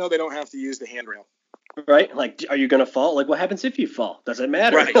wonder if they know they don't have to use the handrail. Right? Like, are you going to fall? Like, what happens if you fall? Does it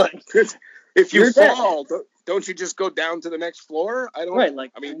matter? Right. If you fall, don't you just go down to the next floor? Right.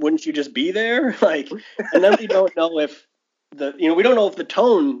 Like, wouldn't you just be there? Like, and then we don't know if we don't know if the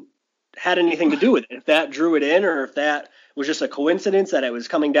tone had anything to do with it, if that drew it in or if that was just a coincidence that it was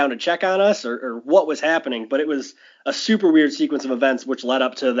coming down to check on us or what was happening. But it was a super weird sequence of events which led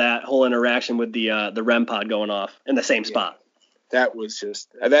up to that whole interaction with the REM pod going off in the same spot. That was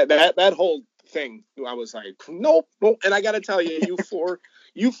just that whole thing. I was like, nope. And I got to tell you,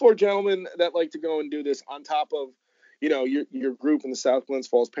 you four gentlemen that like to go and do this on top of, your group in the South Glens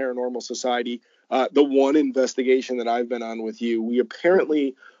Falls Paranormal Society, the one investigation that I've been on with you, we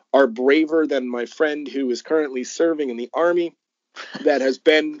apparently are braver than my friend who is currently serving in the Army that has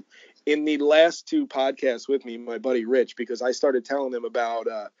been in the last two podcasts with me, my buddy Rich, because I started telling him about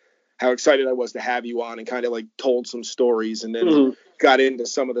how excited I was to have you on and kind of told some stories and then got into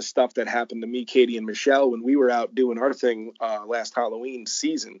some of the stuff that happened to me, Katie, and Michelle when we were out doing our thing last Halloween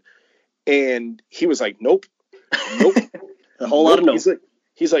season. And he was like, nope. A whole lot of nope.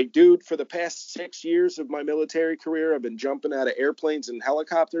 He's like, dude, for the past 6 years of my military career, I've been jumping out of airplanes and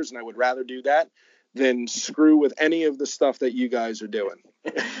helicopters, and I would rather do that than screw with any of the stuff that you guys are doing.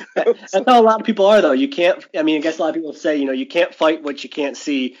 That's how a lot of people are, though. You can't. I mean, I guess a lot of people say, you can't fight what you can't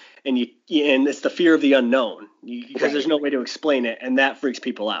see, and it's the fear of the unknown because there's no way to explain it, and that freaks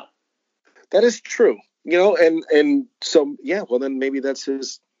people out. That is true, and so yeah. Well, then maybe that's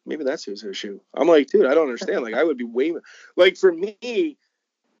his issue. I'm like, dude, I don't understand. Like, I would be for me,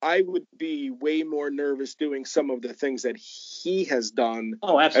 I would be way more nervous doing some of the things that he has done.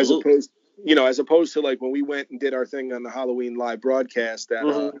 Oh, absolutely. As opposed to when we went and did our thing on the Halloween live broadcast at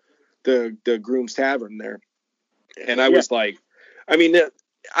the Groom's Tavern there. And I was like,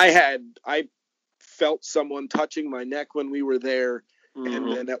 I felt someone touching my neck when we were there. Mm-hmm.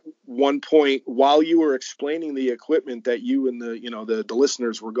 And then at one point, while you were explaining the equipment that you and the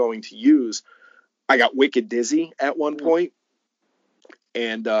listeners were going to use, I got wicked dizzy at one point.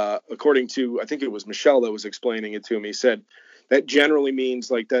 And according to, I think it was Michelle that was explaining it to me, said that generally means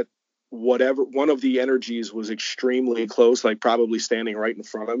that whatever one of the energies was extremely close, probably standing right in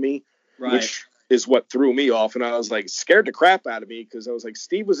front of me, which is what threw me off. And I was scared the crap out of me because I was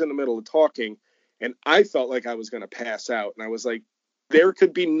Steve was in the middle of talking and I felt like I was going to pass out. And I was like, there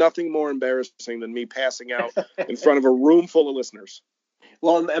could be nothing more embarrassing than me passing out in front of a room full of listeners.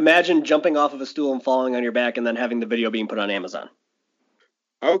 Well, imagine jumping off of a stool and falling on your back and then having the video being put on Amazon.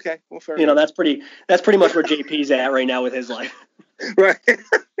 Okay, well, fair enough. That's pretty much where JP's at right now with his life. Right.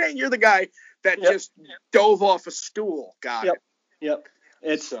 You're the guy that just dove off a stool. Got it. Yep.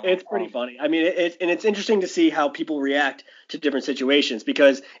 It's pretty funny. I mean, it's interesting to see how people react to different situations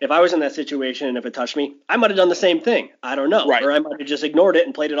because if I was in that situation and if it touched me, I might have done the same thing. I don't know. Right. Or I might have just ignored it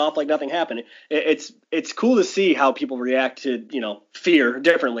and played it off like nothing happened. It's cool to see how people react to, fear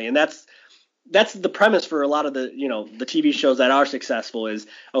differently. And that's the premise for a lot of the TV shows that are successful is,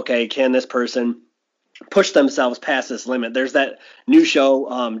 okay, can this person push themselves past this limit? There's that new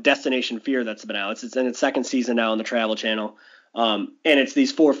show, Destination Fear, that's been out. It's in its second season now on the Travel Channel. And it's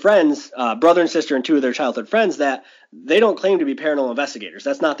these four friends, brother and sister and two of their childhood friends that they don't claim to be paranormal investigators.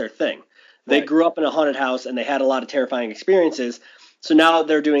 That's not their thing. They grew up in a haunted house and they had a lot of terrifying experiences. So now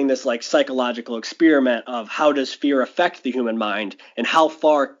they're doing this psychological experiment of how does fear affect the human mind and how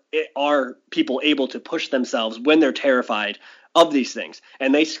far are people able to push themselves when they're terrified of these things.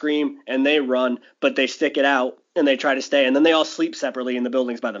 And they scream and they run, but they stick it out and they try to stay. And then they all sleep separately in the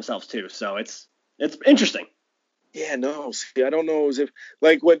buildings by themselves too. So it's interesting. Yeah, no, see, I don't know as if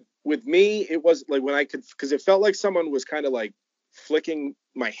with me, it was when I could, because it felt like someone was kind of flicking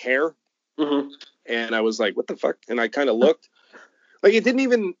my hair. Mm-hmm. And I was like, what the fuck? And I kind of looked. It didn't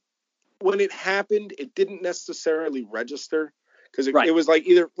even, when it happened, it didn't necessarily register because it was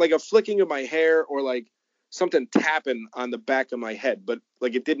either a flicking of my hair or something tapping on the back of my head, but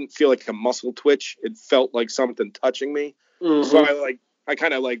like it didn't feel like a muscle twitch. It felt like something touching me. Mm-hmm. So I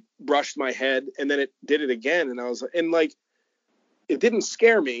kind of like brushed my head, and then it did it again, and I was like, it didn't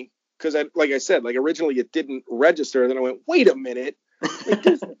scare me because like I said, like originally it didn't register. And then I went, wait a minute,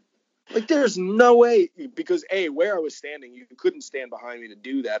 there's no way, because where I was standing, you couldn't stand behind me to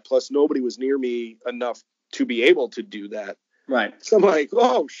do that. Plus nobody was near me enough to be able to do that. Right. So I'm like,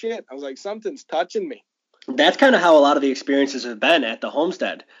 oh shit. I was like, something's touching me. That's kind of how a lot of the experiences have been at the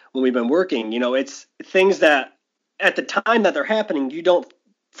homestead when we've been working. It's things that at the time that they're happening, you don't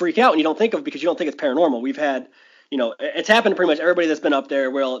freak out and you don't think of because you don't think it's paranormal. We've had, it's happened to pretty much everybody that's been up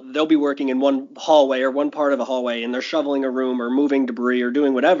there where they'll be working in one hallway or one part of a hallway and they're shoveling a room or moving debris or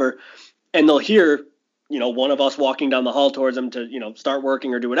doing whatever. And they'll hear, one of us walking down the hall towards them to, start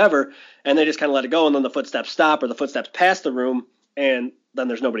working or do whatever. And they just kind of let it go. And then the footsteps stop or the footsteps pass the room and then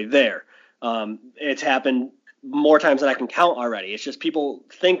there's nobody there. It's happened more times than I can count already. It's just people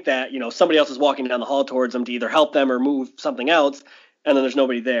think that, somebody else is walking down the hall towards them to either help them or move something else. And then there's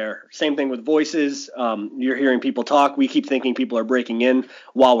nobody there. Same thing with voices. You're hearing people talk. We keep thinking people are breaking in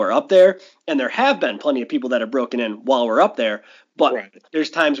while we're up there. And there have been plenty of people that have broken in while we're up there. But There's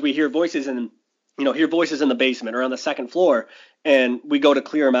times we hear voices in the basement or on the second floor. And we go to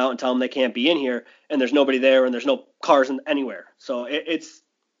clear them out and tell them they can't be in here. And there's nobody there and there's no cars anywhere. So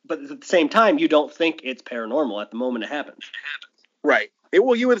but at the same time, you don't think it's paranormal at the moment it happens. Right.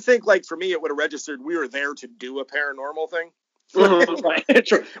 Well, you would think, like, for me, it would have registered we were there to do a paranormal thing. Right.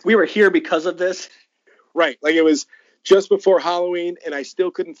 We were here because of this. Right. Like, it was just before Halloween, and I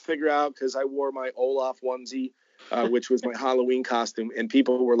still couldn't figure out because I wore my Olaf onesie, which was my Halloween costume, and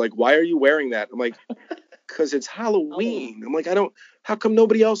people were like, why are you wearing that? I'm like, because it's Halloween. I'm like, how come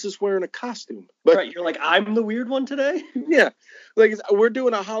nobody else is wearing a costume? But right, you're like, I'm the weird one today? Yeah. Like, we're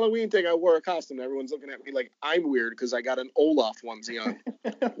doing a Halloween thing. I wore a costume. Everyone's looking at me like I'm weird because I got an Olaf onesie on.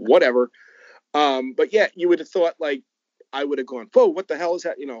 Whatever. But yeah, you would have thought, like, I would have gone, whoa, what the hell is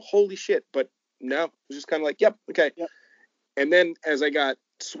that? Holy shit. But no, it was just kind of like, yep, okay. Yep. And then as I got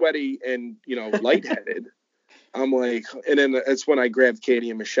sweaty and, lightheaded, I'm like, and then that's when I grabbed Katie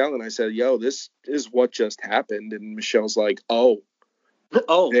and Michelle and I said, yo, this is what just happened. And Michelle's like, oh,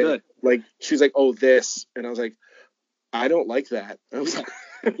 good. Like, she's like, oh, this. And I was like, I don't like that. I was like,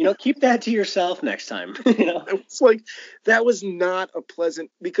 keep that to yourself next time. It's like, that was not a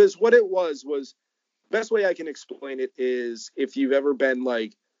pleasant, because what it was best way I can explain it is if you've ever been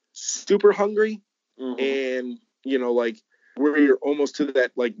like super hungry and, like, where you're almost to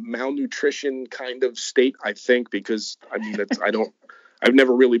that like malnutrition kind of state, I think, because I mean, I've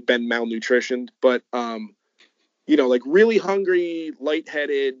never really been malnutritioned, but, like really hungry,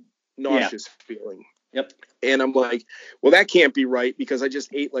 lightheaded, nauseous feeling. Yep. And I'm like, well, that can't be right because I just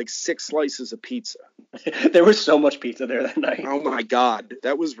ate like 6 slices of pizza. There was so much pizza there that night. Oh my God.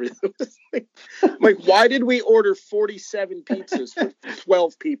 That was really like, why did we order 47 pizzas for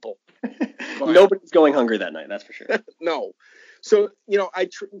 12 people? Nobody's going hungry that night. That's for sure. No. So,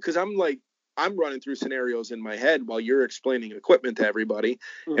 because I'm running through scenarios in my head while you're explaining equipment to everybody.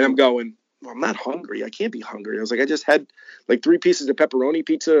 And I'm going, well, I'm not hungry. I can't be hungry. I was like, I just had like 3 pieces of pepperoni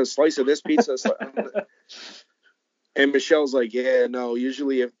pizza, a slice of this pizza. And Michelle's like, yeah, no,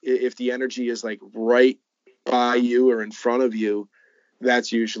 usually if the energy is like right by you or in front of you,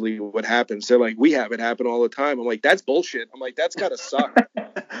 that's usually what happens. They're like, we have it happen all the time. I'm like, that's bullshit. I'm like, that's gotta suck.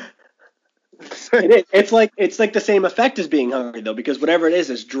 It's like the same effect as being hungry though, because whatever it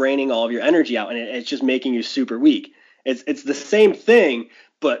is draining all of your energy out and it's just making you super weak. It's the same thing,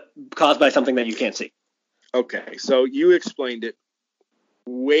 but caused by something that you can't see. Okay, so you explained it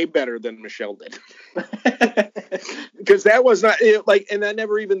way better than Michelle did. Because that was not and I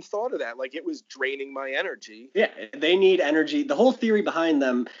never even thought of that. Like, it was draining my energy. Yeah, they need energy. The whole theory behind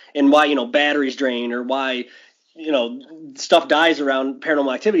them and why, batteries drain or why, stuff dies around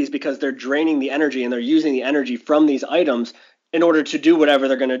paranormal activities, because they're draining the energy and they're using the energy from these items in order to do whatever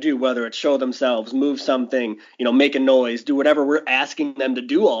they're going to do, whether it's show themselves, move something, make a noise, do whatever we're asking them to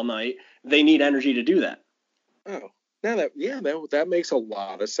do all night. They need energy to do that. Oh, now that makes a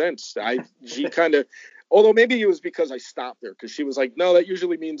lot of sense. She kind of, although maybe it was because I stopped there, because she was like, no, that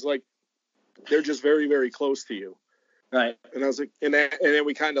usually means like they're just very, very close to you. Right. And I was like, and then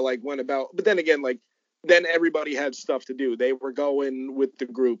we kind of like went about, but then again, like, then everybody had stuff to do. They were going with the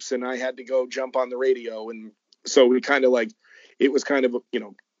groups and I had to go jump on the radio. And so we kind of like, it was kind of,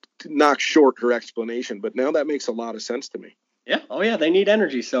 knock short her explanation, but now that makes a lot of sense to me. Yeah. Oh yeah, they need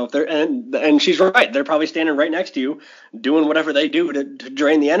energy. So if they're and she's right, they're probably standing right next to you, doing whatever they do to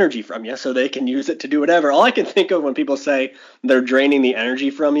drain the energy from you, so they can use it to do whatever. All I can think of when people say they're draining the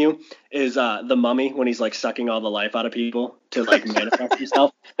energy from you is the Mummy when he's like sucking all the life out of people to like manifest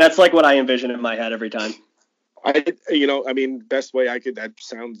himself. That's like what I envision in my head every time. Best way I could. That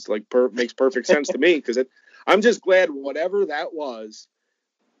sounds like makes perfect sense to me because I'm just glad whatever that was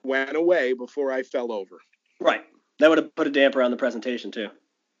went away before I fell over. Right. That would have put a damper on the presentation too.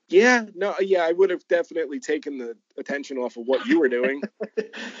 Yeah, no, yeah, I would have definitely taken the attention off of what you were doing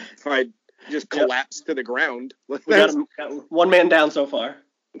if I just collapsed to the ground. We got one man down so far.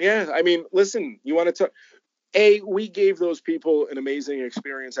 Yeah, I mean, listen, you want to talk? We gave those people an amazing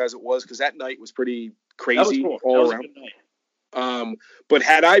experience as it was because that night was pretty crazy cool. all around. But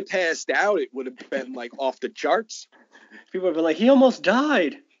had I passed out, it would have been like off the charts. People would have been like, he almost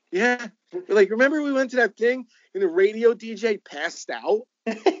died. Yeah, like remember we went to that thing and the radio DJ passed out.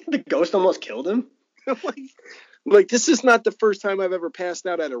 The ghost almost killed him. like this is not the first time I've ever passed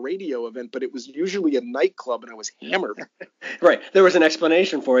out at a radio event, but it was usually a nightclub and I was hammered. Right, there was an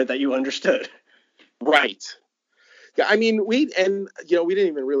explanation for it that you understood. Right. Yeah, I mean we didn't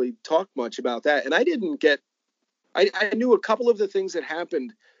even really talk much about that, and I knew a couple of the things that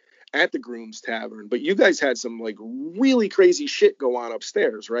happened at the Groom's Tavern, but you guys had some like really crazy shit go on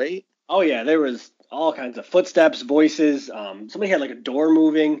upstairs, right? Oh yeah, there was all kinds of footsteps, voices. Somebody had like a door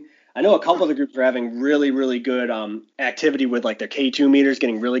moving. I know a couple of the groups were having really, really good activity with like their K2 meters,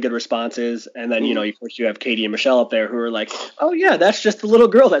 getting really good responses. And then, of course, you have Katie and Michelle up there who are like, oh yeah, that's just the little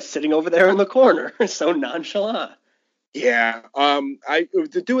girl that's sitting over there in the corner. So nonchalant. Yeah.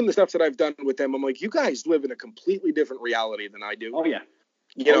 Doing the stuff that I've done with them, I'm like, you guys live in a completely different reality than I do. Oh yeah.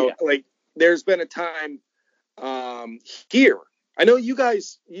 Like there's been a time here. I know you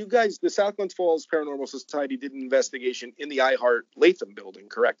guys, the South Glens Falls Paranormal Society did an investigation in the iHeart Latham building,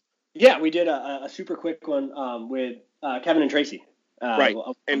 correct? Yeah, we did a super quick one with Kevin and Tracy. Right.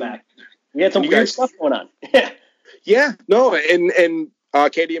 Back. We had some weird stuff going on. Yeah. Yeah. No, and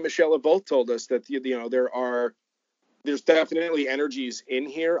Katie and Michelle have both told us that there's definitely energies in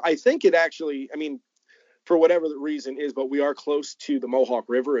here. I think it actually, for whatever the reason is, but we are close to the Mohawk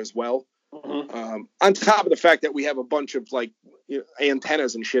River as well. Mm-hmm. On top of the fact that we have a bunch of like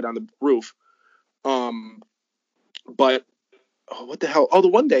antennas and shit on the roof. But what the hell? Oh, the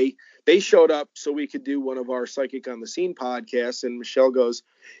one day they showed up so we could do one of our Psychic on the Scene podcasts, and Michelle goes,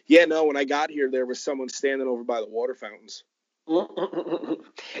 "Yeah, no, when I got here, there was someone standing over by the water fountains." And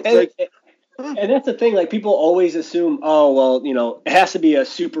that's the thing, like people always assume, oh, well, it has to be a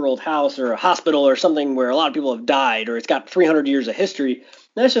super old house or a hospital or something where a lot of people have died or it's got 300 years of history.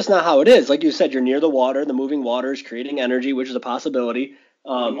 That's just not how it is. Like you said, you're near the water, the moving water is creating energy, which is a possibility,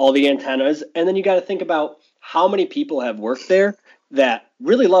 all the antennas. And then you got to think about how many people have worked there that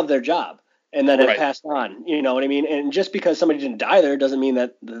really love their job and then have passed on, you know what I mean? And just because somebody didn't die there doesn't mean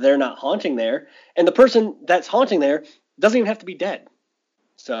that they're not haunting there. And the person that's haunting there doesn't even have to be dead.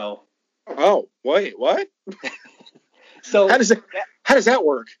 So... Oh, wait, what? So how does that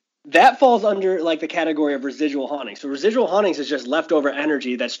work? That falls under like the category of residual haunting. So residual hauntings is just leftover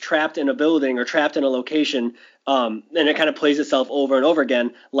energy that's trapped in a building or trapped in a location, and it kind of plays itself over and over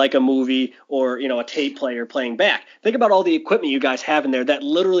again like a movie or a tape player playing back. Think about all the equipment you guys have in there that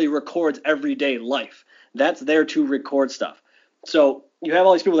literally records everyday life. That's there to record stuff. So you have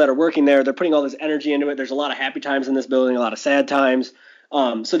all these people that are working there. They're putting all this energy into it. There's a lot of happy times in this building, a lot of sad times.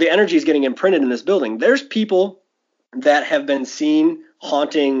 So the energy is getting imprinted in this building. There's people that have been seen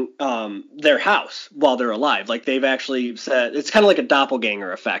haunting their house while they're alive. Like they've actually said it's kind of like a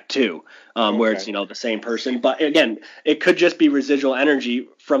doppelganger effect too, where it's the same person. But again, it could just be residual energy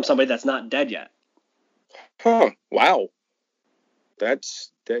from somebody that's not dead yet. Huh? Wow.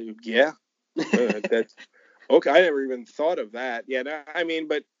 That's that. Yeah. That's okay. I never even thought of that. Yeah.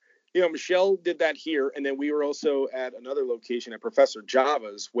 But. Michelle did that here, and then we were also at another location at Professor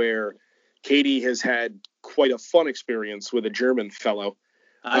Java's where Katie has had quite a fun experience with a German fellow.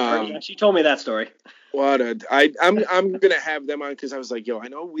 She told me that story. I'm gonna have them on because I was like, I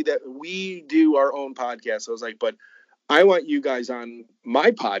know we do our own podcast. So I was like, but I want you guys on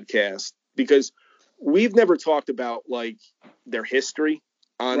my podcast because we've never talked about like their history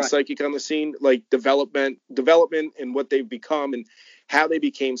on Psychic on the Scene, like development and what they've become and how they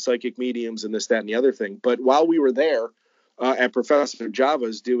became psychic mediums and this, that, and the other thing. But while we were there at Professor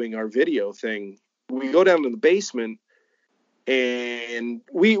Java's doing our video thing, we go down to the basement and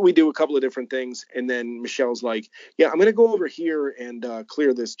we do a couple of different things. And then Michelle's like, yeah, I'm going to go over here and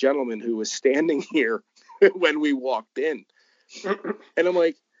clear this gentleman who was standing here when we walked in. And I'm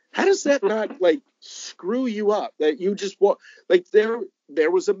like, how does that not like screw you up, that you just want, like, there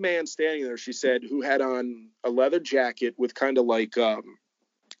was a man standing there, she said, who had on a leather jacket with kind of like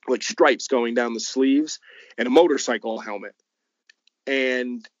stripes going down the sleeves and a motorcycle helmet.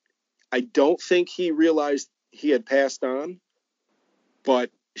 And I don't think he realized he had passed on,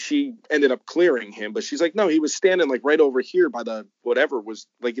 but she ended up clearing him. But she's like, no, he was standing like right over here by the whatever was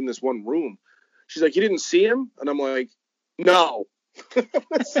like in this one room. She's like, you didn't see him? And I'm like, no.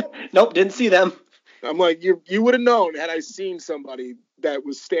 Nope, didn't see them. I'm like, you would have known had I seen somebody that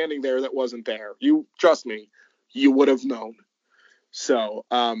was standing there that wasn't there. You trust me, you would have known. So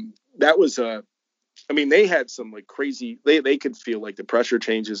that was I mean, they had some like crazy, they could feel like the pressure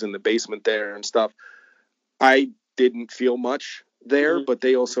changes in the basement there and stuff. I didn't feel much there, but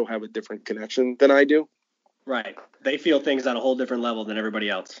they also have a different connection than I do. Right. They feel things on a whole different level than everybody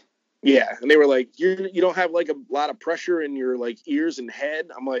else. Yeah. And they were like, you don't have like a lot of pressure in your like ears and head.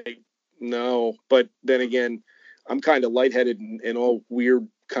 I'm like, no. But then again, I'm kind of lightheaded and all weird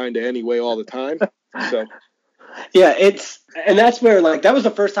kind of anyway all the time. So yeah, and that's where like that was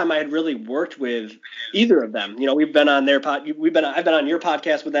the first time I had really worked with either of them. You know, we've been on their I've been on your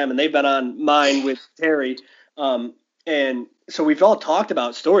podcast with them, and they've been on mine with Terry. And so we've all talked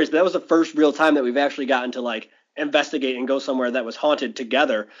about stories, but that was the first real time that we've actually gotten to like investigate and go somewhere that was haunted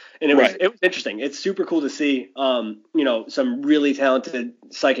together. And it was interesting. It's super cool to see, some really talented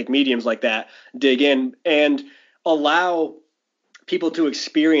psychic mediums like that dig in and allow people to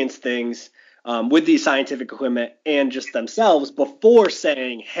experience things with these scientific equipment and just themselves before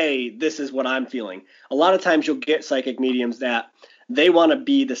saying, hey, this is what I'm feeling. A lot of times you'll get psychic mediums that they want to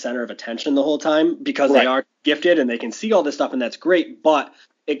be the center of attention the whole time because they are gifted and they can see all this stuff, and that's great, but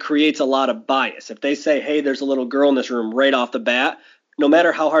it creates a lot of bias. If they say, hey, there's a little girl in this room right off the bat, no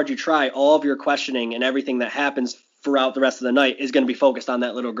matter how hard you try, all of your questioning and everything that happens throughout the rest of the night is going to be focused on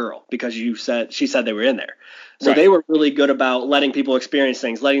that little girl because she said they were in there. So they were really good about letting people experience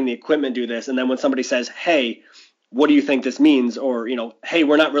things, letting the equipment do this. And then when somebody says, hey, what do you think this means? Or, hey,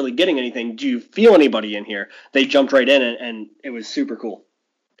 we're not really getting anything. Do you feel anybody in here? They jumped right in and it was super cool.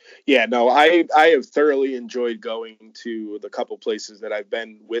 Yeah, no, I have thoroughly enjoyed going to the couple places that I've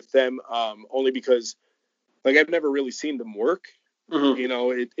been with them, only because like I've never really seen them work.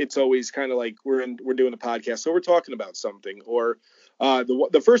 Mm-hmm. It's always kind of like we're doing a podcast, so we're talking about something. Or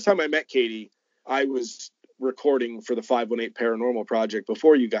the first time I met Katie, I was recording for the 518 Paranormal Project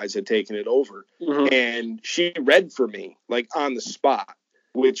before you guys had taken it over, and she read for me like on the spot,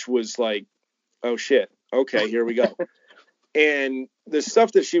 which was like, oh shit, okay, here we go. And the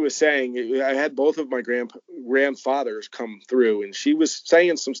stuff that she was saying, I had both of my grandfathers come through, and she was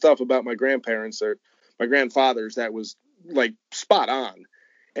saying some stuff about my grandparents or my grandfathers that was like spot on.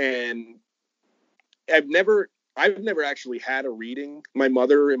 And I've never actually had a reading. My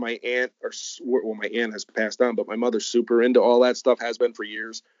mother and my aunt my aunt has passed on, but my mother's super into all that stuff, has been for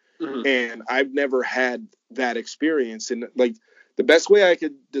years. Mm-hmm. And I've never had that experience. And like the best way I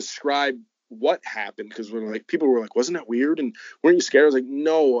could describe what happened, because people were like, wasn't that weird? And weren't you scared? I was like,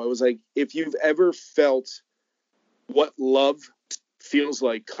 no. I was like, if you've ever felt what love feels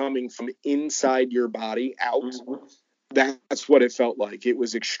like coming from inside your body out, that's what it felt like. It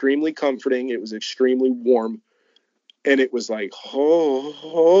was extremely comforting. It was extremely warm. And it was like,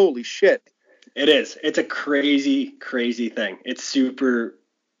 holy shit. It is. It's a crazy, crazy thing. It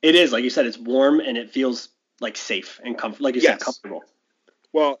is, like you said, it's warm and it feels like safe and like you said, comfortable.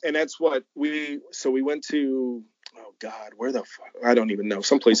 Well, and that's what we went to, oh God, where the fuck? I don't even know.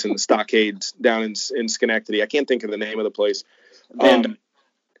 Someplace in the Stockades down in Schenectady. I can't think of the name of the place.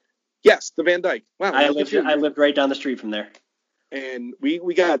 Yes, the Van Dyke. Wow. I lived right down the street from there. And we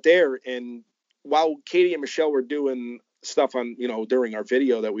got there, and while Katie and Michelle were doing stuff on, during our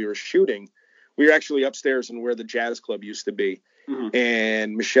video that we were shooting, we were actually upstairs in where the jazz club used to be. Mm-hmm.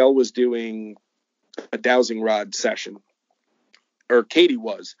 And Michelle was doing a dowsing rod session. Or Katie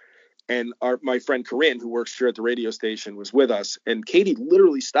was, and my friend Corinne, who works here at the radio station, was with us. And Katie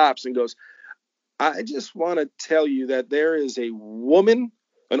literally stops and goes, I just want to tell you that there is a woman,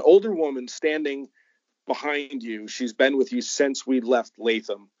 an older woman, standing behind you. She's been with you since we left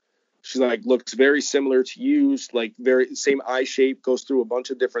Latham. She like looks very similar to you, like very same eye shape, goes through a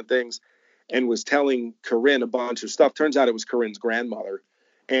bunch of different things, and was telling Corinne a bunch of stuff. Turns out it was Corinne's grandmother,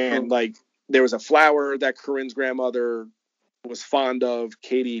 and like there was a flower that Corinne's grandmother was fond of.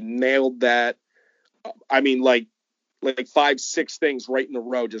 Katie nailed that. I mean, like 5-6 things right in a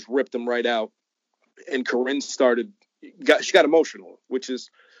row, just ripped them right out. And Corinne she got emotional, which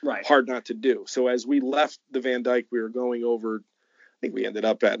is hard not to do. So as we left the Van Dyke, we were going over, I think we ended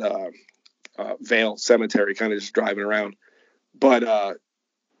up at Vale Cemetery, kind of just driving around. But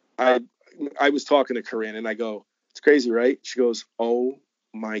I was talking to Corinne and I go, it's crazy, right? She goes, oh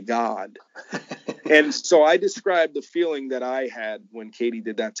my God. And so I described the feeling that I had when Katie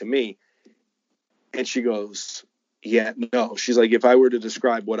did that to me. And she goes, yeah, no. She's like, if I were to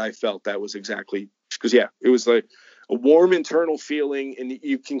describe what I felt, that was exactly, because yeah, it was like a warm internal feeling, and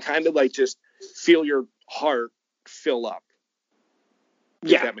you can kind of like just feel your heart fill up.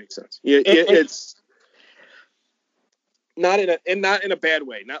 Yeah, if that makes sense. It's not in a bad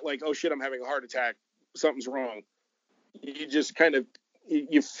way. Not like, oh shit, I'm having a heart attack, something's wrong. You just kind of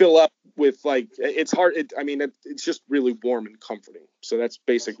you fill up with like, it's hard. It's just really warm and comforting. So that's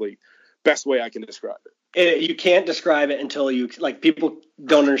basically best way I can describe it. You can't describe it until you, like, people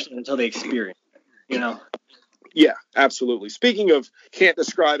don't understand until they experience it, you know? Yeah, absolutely. Speaking of can't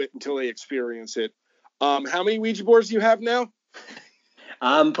describe it until they experience it, how many Ouija boards do you have now?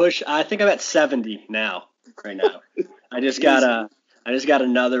 I think I'm at 70 now, right now. I just got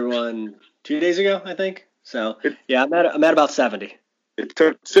another one 2 days ago, I think. So yeah, I'm at about 70. It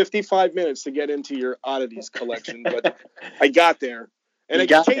took 55 minutes to get into your oddities collection, but I got there. And I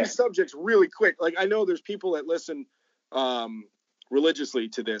changed subjects really quick. Like, I know there's people that listen religiously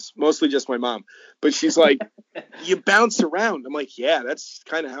to this, mostly just my mom. But she's like, you bounce around. I'm like, yeah, that's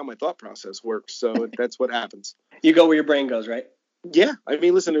kind of how my thought process works. So that's what happens. You go where your brain goes, right? Yeah. I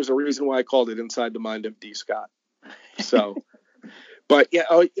mean, listen, there's a reason why I called it Inside the Mind of D. Scott. So, but yeah.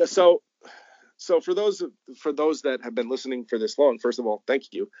 So for those that have been listening for this long, first of all,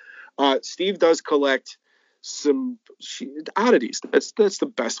 thank you. Steve does collect some oddities. That's the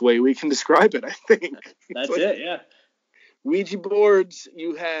best way we can describe it, I think. That's like, it, yeah. Ouija boards.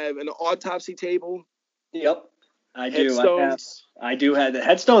 You have an autopsy table. Yep, I do. Headstones. I do have the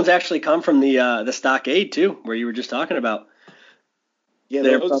headstones. Actually, come from the stockade too, where you were just talking about. Yeah,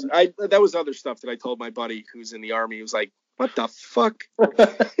 that was other stuff that I told my buddy who's in the Army. He was like, "What the fuck?"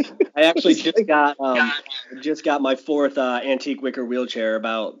 I actually just got my fourth antique wicker wheelchair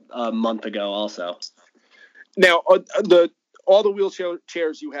about a month ago. Also, now all the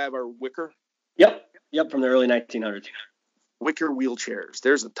wheelchairs you have are wicker. Yep, from the early 1900s. Wicker wheelchairs.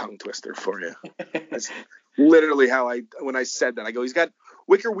 There's a tongue twister for you. That's literally how when I said that, I go, he's got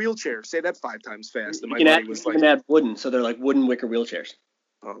wicker wheelchairs. Say that 5 times fast. And my buddy was like, you can add wooden, so they're like wooden wicker wheelchairs.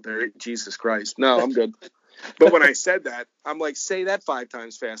 Oh, Jesus Christ. No, I'm good. But when I said that, I'm like, say that 5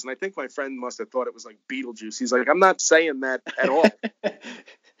 times fast. And I think my friend must have thought it was like Beetlejuice. He's like, I'm not saying that at all.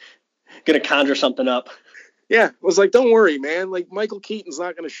 Gonna conjure something up. Yeah, I was like, don't worry, man. Like, Michael Keaton's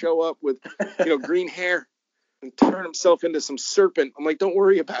not going to show up with, green hair and turn himself into some serpent. I'm like, don't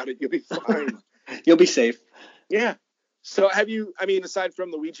worry about it. You'll be fine. You'll be safe. Yeah. So aside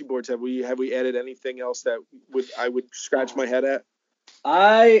from the Ouija boards, have we added anything else that I would scratch my head at?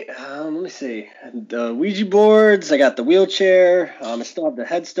 Let me see. The Ouija boards, I got the wheelchair. I still have the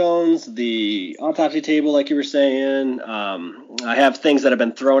headstones, the autopsy table, like you were saying. I have things that have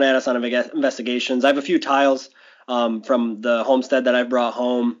been thrown at us on investigations. I have a few tiles from the homestead that I brought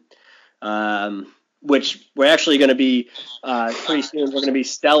home, which we're actually going to be pretty soon. We're going to be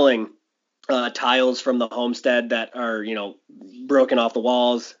selling tiles from the homestead that are, broken off the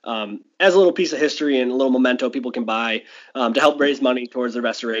walls as a little piece of history and a little memento people can buy to help raise money towards the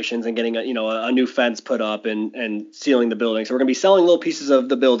restorations and getting a new fence put up and sealing the building. So we're going to be selling little pieces of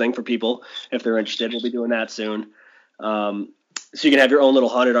the building for people if they're interested. We'll be doing that soon. So you can have your own little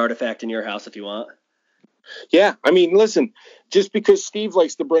haunted artifact in your house if you want. Yeah, I mean, listen, just because Steve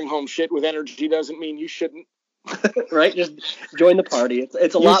likes to bring home shit with energy doesn't mean you shouldn't. Right? Just join the party.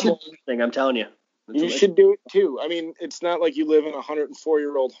 It's a lot more interesting, I'm telling you. You should do it too. I mean, it's not like you live in a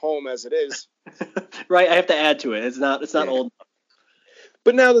 104-year-old home as it is. Right, I have to add to it. It's not old enough.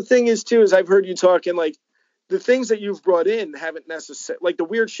 But now the thing is too, is I've heard you talking like the things that you've brought in haven't necessarily, like the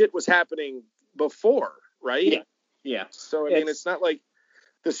weird shit was happening before, right? Yeah. So I mean, it's not like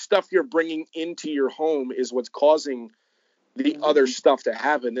the stuff you're bringing into your home is what's causing the other stuff to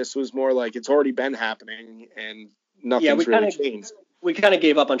happen. This was more like it's already been happening and nothing's really changed. We kind of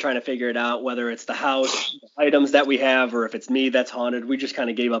gave up on trying to figure it out, whether it's the house, the items that we have, or if it's me that's haunted. We just kind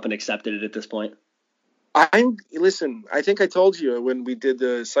of gave up and accepted it at this point. Listen, I think I told you when we did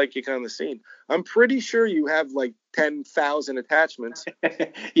the Psychic on the Scene, I'm pretty sure you have like 10,000 attachments.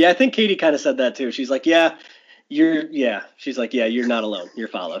 Yeah, I think Katie kind of said that too. She's like, she's like, you're not alone. You're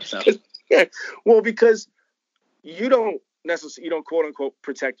followed. So, yeah. Well, because you don't quote unquote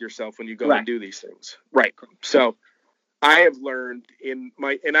protect yourself when you go and do these things. Right. So I have learned and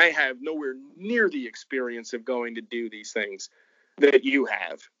I have nowhere near the experience of going to do these things that you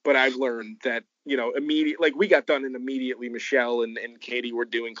have, but I've learned that, like we got done and immediately Michelle and Katie were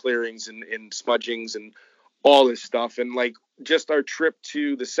doing clearings and smudgings and all this stuff. And like just our trip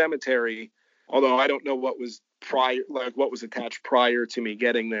to the cemetery, although I don't know what was what was attached prior to me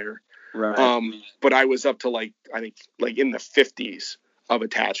getting there. Right. But I was up to I think in the 50s of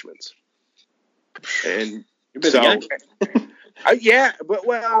attachments. And You're busy guy. yeah, but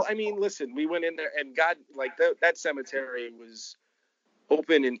I mean, listen, we went in there and God, that cemetery was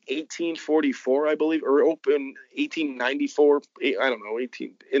open in 1844, I believe, or open 1894. I don't know,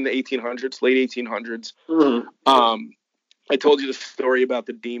 in the 1800s, late 1800s. Mm-hmm. I told you the story about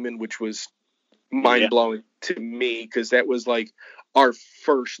the demon, which was mind blowing to me, because that was our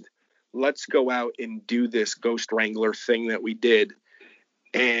first, let's go out and do this ghost wrangler thing that we did.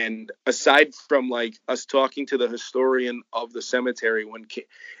 And aside from us talking to the historian of the cemetery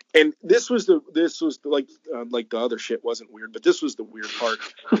and this was like the other shit wasn't weird, but this was the weird part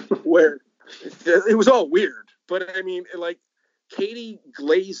where it was all weird. But I mean, Katie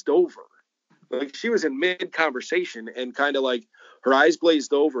glazed over, she was in mid conversation and kind of her eyes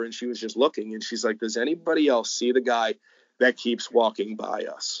glazed over, and she was just looking, and she's like, "Does anybody else see the guy that keeps walking by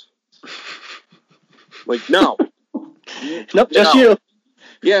us?" No. Nope, just you.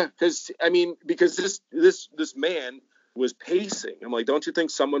 Yeah, because this man was pacing. I'm like, don't you think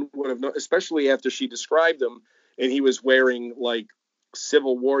someone would have known, especially after she described him, and he was wearing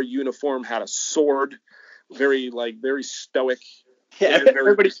Civil War uniform, had a sword, very stoic. Yeah,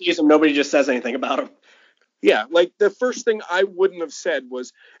 everybody sees him. Nobody just says anything about him. Yeah, the first thing I wouldn't have said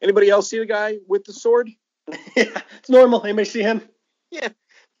was, anybody else see the guy with the sword? Yeah, it's normal. Anybody see him? Yeah,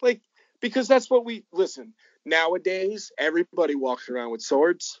 because that's what listen. Nowadays, everybody walks around with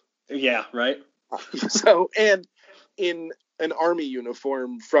swords. Yeah, right. So, and in an army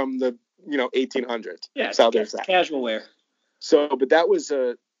uniform from the 1800s. Yeah, so there's that casual wear. So, but that was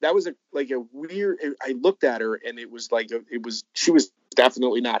a weird. I looked at her, and it was she was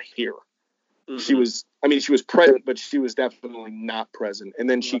definitely not here. Mm-hmm. She was present, but she was definitely not present. And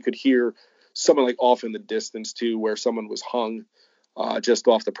then she could hear someone off in the distance too, where someone was hung. Just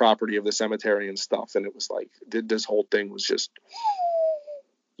off the property of the cemetery and stuff. And it was this whole thing was just,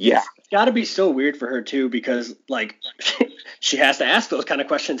 yeah. It's got to be so weird for her too, because she has to ask those kind of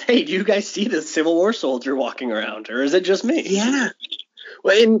questions. Hey, do you guys see this Civil War soldier walking around, or is it just me? Yeah.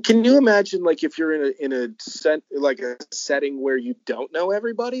 Well, and can you imagine if you're in a setting where you don't know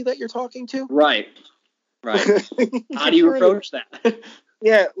everybody that you're talking to? Right. How do you approach that?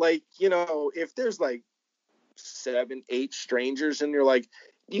 Yeah. If there's 7, 8 strangers, and you're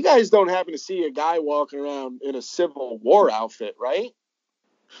you guys don't happen to see a guy walking around in a Civil War outfit, right?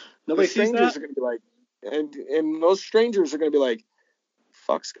 Nobody the sees strangers that? are going to be and those strangers are going to be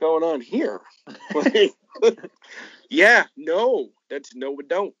fuck's going on here? Yeah, no, that's no, we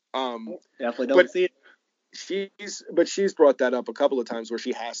don't. Definitely don't see it. She's brought that up a couple of times where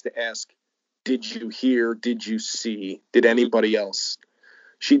she has to ask, did you hear? Did you see? Did anybody else?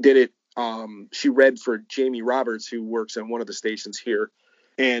 She did it. She read for Jamie Roberts, who works on one of the stations here,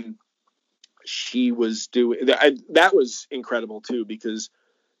 and she was doing that was incredible too, because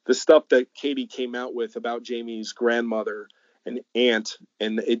the stuff that Katie came out with about Jamie's grandmother and aunt,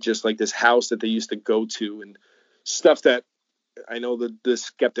 and it just this house that they used to go to, and stuff that I know the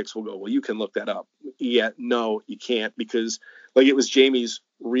skeptics will go, well, you can look that up. Yeah, no, you can't, because it was Jamie's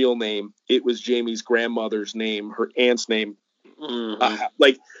real name. It was Jamie's grandmother's name, her aunt's name.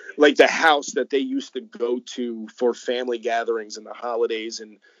 Mm-hmm. The house that they used to go to for family gatherings and the holidays,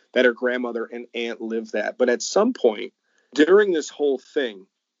 and that her grandmother and aunt lived at. But at some point during this whole thing,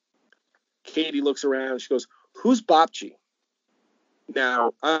 Katie looks around and she goes, "Who's Bopchi?"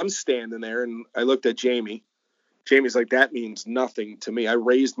 Now I'm standing there, and I looked at Jamie. Jamie's like, "That means nothing to me." I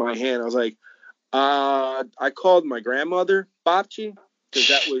raised my hand. I was like, I called my grandmother Bopchi,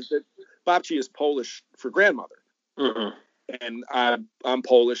 because Bopchi is Polish for grandmother. Mm-hmm. And I'm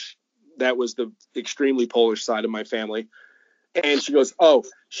Polish. That was the extremely Polish side of my family. And she goes, "Oh,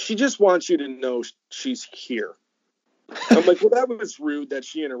 she just wants you to know she's here." I'm like, well, that was rude that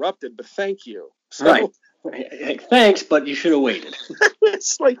she interrupted, but thank you. So, right. Thanks, but you should have waited.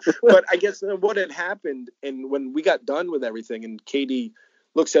 It's but I guess what had happened, and when we got done with everything, and Katie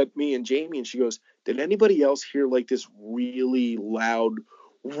looks at me and Jamie, and she goes, "Did anybody else hear this really loud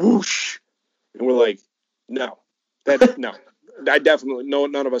whoosh?" And we're like, "No. No, I definitely, no,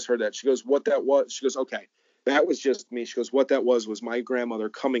 none of us heard that." She goes, "What that was?" She goes, "Okay, that was just me." She goes, "What that was my grandmother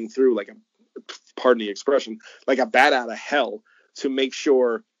coming through pardon the expression, like a bat out of hell, to make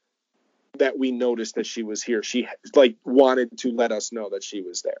sure that we noticed that she was here. She wanted to let us know that she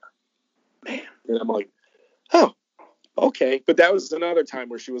was there." Man. And I'm like, oh, okay. But that was another time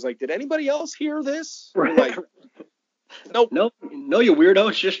where she was like, "Did anybody else hear this?" Right. Nope. No, you weirdo.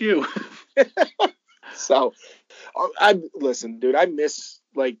 It's just you. So, listen, dude, I miss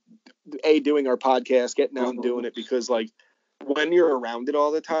like doing our podcast, getting out and doing it, because like when you're around it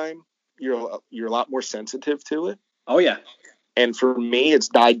all the time, you're a lot more sensitive to it. Oh yeah. And for me, it's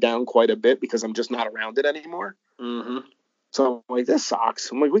died down quite a bit because I'm just not around it anymore. Mm-hmm. So I'm like, this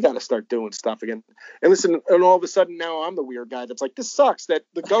sucks. I'm like, we got to start doing stuff again. And listen, and all of a sudden now I'm the weird guy that's like, this sucks that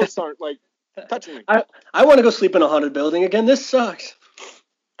the ghosts aren't like touching me. I want to go sleep in a haunted building again. This sucks.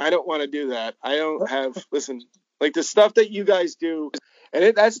 I don't want to do that. I don't have, listen, like the stuff that you guys do.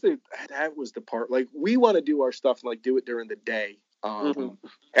 And that was the part, like we want to do our stuff and like do it during the day.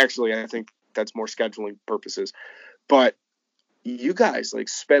 Actually, I think that's more scheduling purposes, but you guys like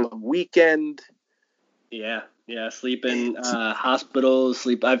spend a weekend. Yeah. Sleep in hospitals.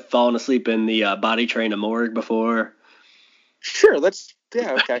 I've fallen asleep in the body train morgue before. Sure,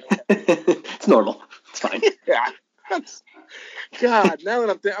 okay. It's normal. It's fine. Yeah. God, now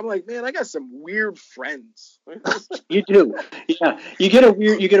that I'm like, man, I got some weird friends. You do. Yeah. You get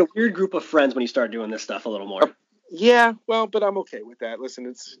a weird group of friends when you start doing this stuff a little more. Yeah, well, but I'm okay with that. Listen,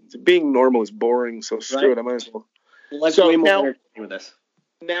 it's being normal is boring, so screw it. I might as well. Let's way more entertaining with this.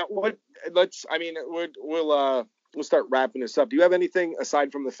 Now, we'll start wrapping this up. Do you have anything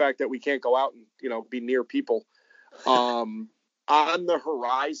aside from the fact that we can't go out and, be near people, on the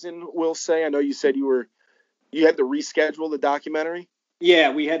horizon? We'll say, I know you said you had to reschedule the documentary.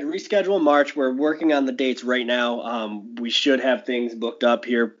 Yeah, we had to reschedule in March. We're working on the dates right now. We should have things booked up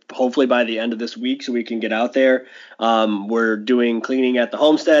here, hopefully by the end of this week, so we can get out there. We're doing cleaning at the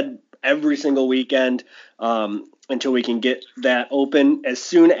homestead every single weekend until we can get that open. As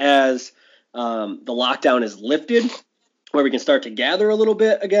soon as the lockdown is lifted, where we can start to gather a little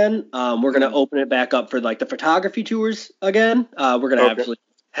bit again, we're going to open it back up for like the photography tours again. We're going to actually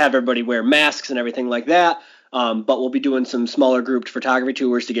have everybody wear masks and everything like that. But we'll be doing some smaller grouped photography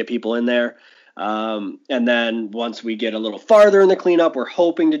tours to get people in there. And then once we get a little farther in the cleanup, we're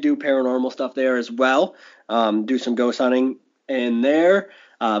hoping to do paranormal stuff there as well. Do some ghost hunting in there.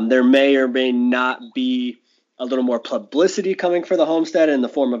 There may or may not be a little more publicity coming for the homestead in the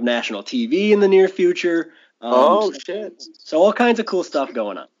form of national TV in the near future. Shit. So all kinds of cool stuff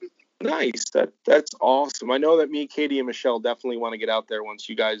going on. Nice. That's awesome. I know that me, Katie, and Michelle definitely want to get out there once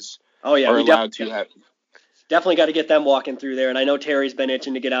you guys are allowed to have. Definitely got to get them walking through there. And I know Terry's been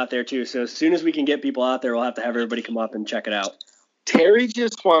itching to get out there too. So as soon as we can get people out there, we'll have to have everybody come up and check it out. Terry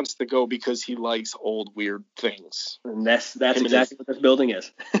just wants to go because he likes old weird things. And that's exactly what this building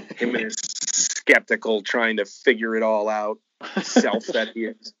is. Him and his skeptical trying to figure it all out self that he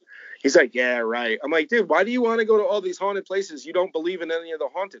is. He's like, yeah, right. I'm like, dude, why do you want to go to all these haunted places? You don't believe in any of the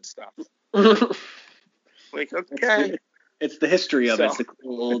haunted stuff. Like, okay. It's the history of it. It's the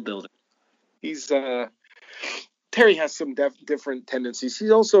cool old building. Terry has some different tendencies. He's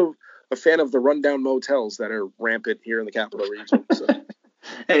also a fan of the rundown motels that are rampant here in the capital region. So.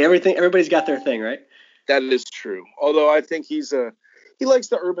 Hey, everybody's got their thing, right? That is true. Although I think he likes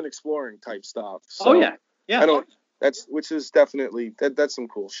the urban exploring type stuff. So yeah. Which is definitely that's some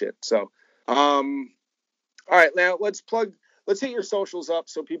cool shit. So, all right, now let's hit your socials up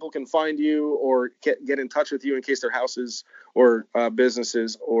so people can find you or get in touch with you in case their houses or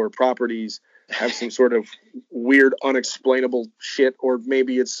businesses or properties have some sort of weird, unexplainable shit, or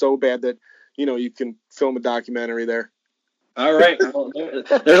maybe it's so bad that, you can film a documentary there. All right. Well,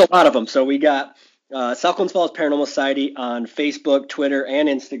 there's a lot of them. So we got South Clones Falls Paranormal Society on Facebook, Twitter, and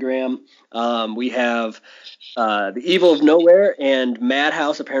Instagram. We have The Evil of Nowhere and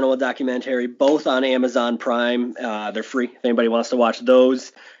Madhouse, a paranormal documentary, both on Amazon Prime. They're free if anybody wants to watch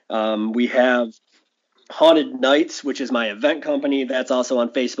those. We have Haunted Nights, which is my event company. That's also on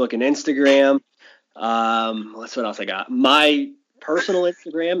Facebook and Instagram. What else I got? My personal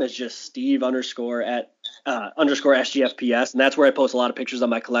Instagram is just Steve_SGFPS, and that's where I post a lot of pictures of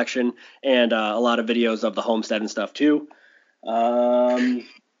my collection and a lot of videos of the homestead and stuff too. That's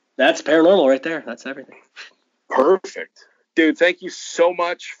paranormal right there. That's everything. Perfect. Dude, thank you so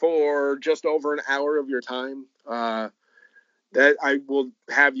much for just over an hour of your time. That I will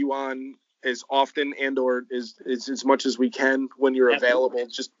have you on as often and or as much as we can when you're available.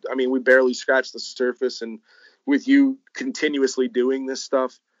 We barely scratched the surface, and with you continuously doing this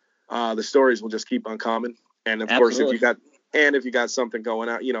stuff, the stories will just keep on coming. And of course, if you got something going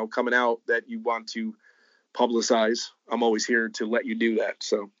out, coming out that you want to publicize, I'm always here to let you do that.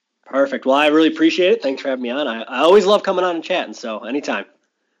 So perfect. Well, I really appreciate it. Thanks for having me on. I always love coming on and chatting. So anytime.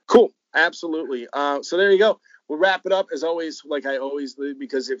 Cool. Absolutely. So there you go. We'll wrap it up as always, like I always do,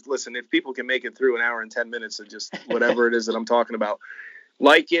 because if people can make it through an hour and 10 minutes of just whatever it is that I'm talking about,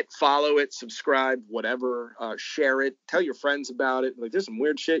 like it, follow it, subscribe, whatever, share it, tell your friends about it. Like, there's some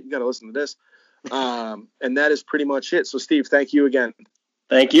weird shit. You got to listen to this. And that is pretty much it. So, Steve, thank you again.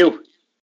 Thank you.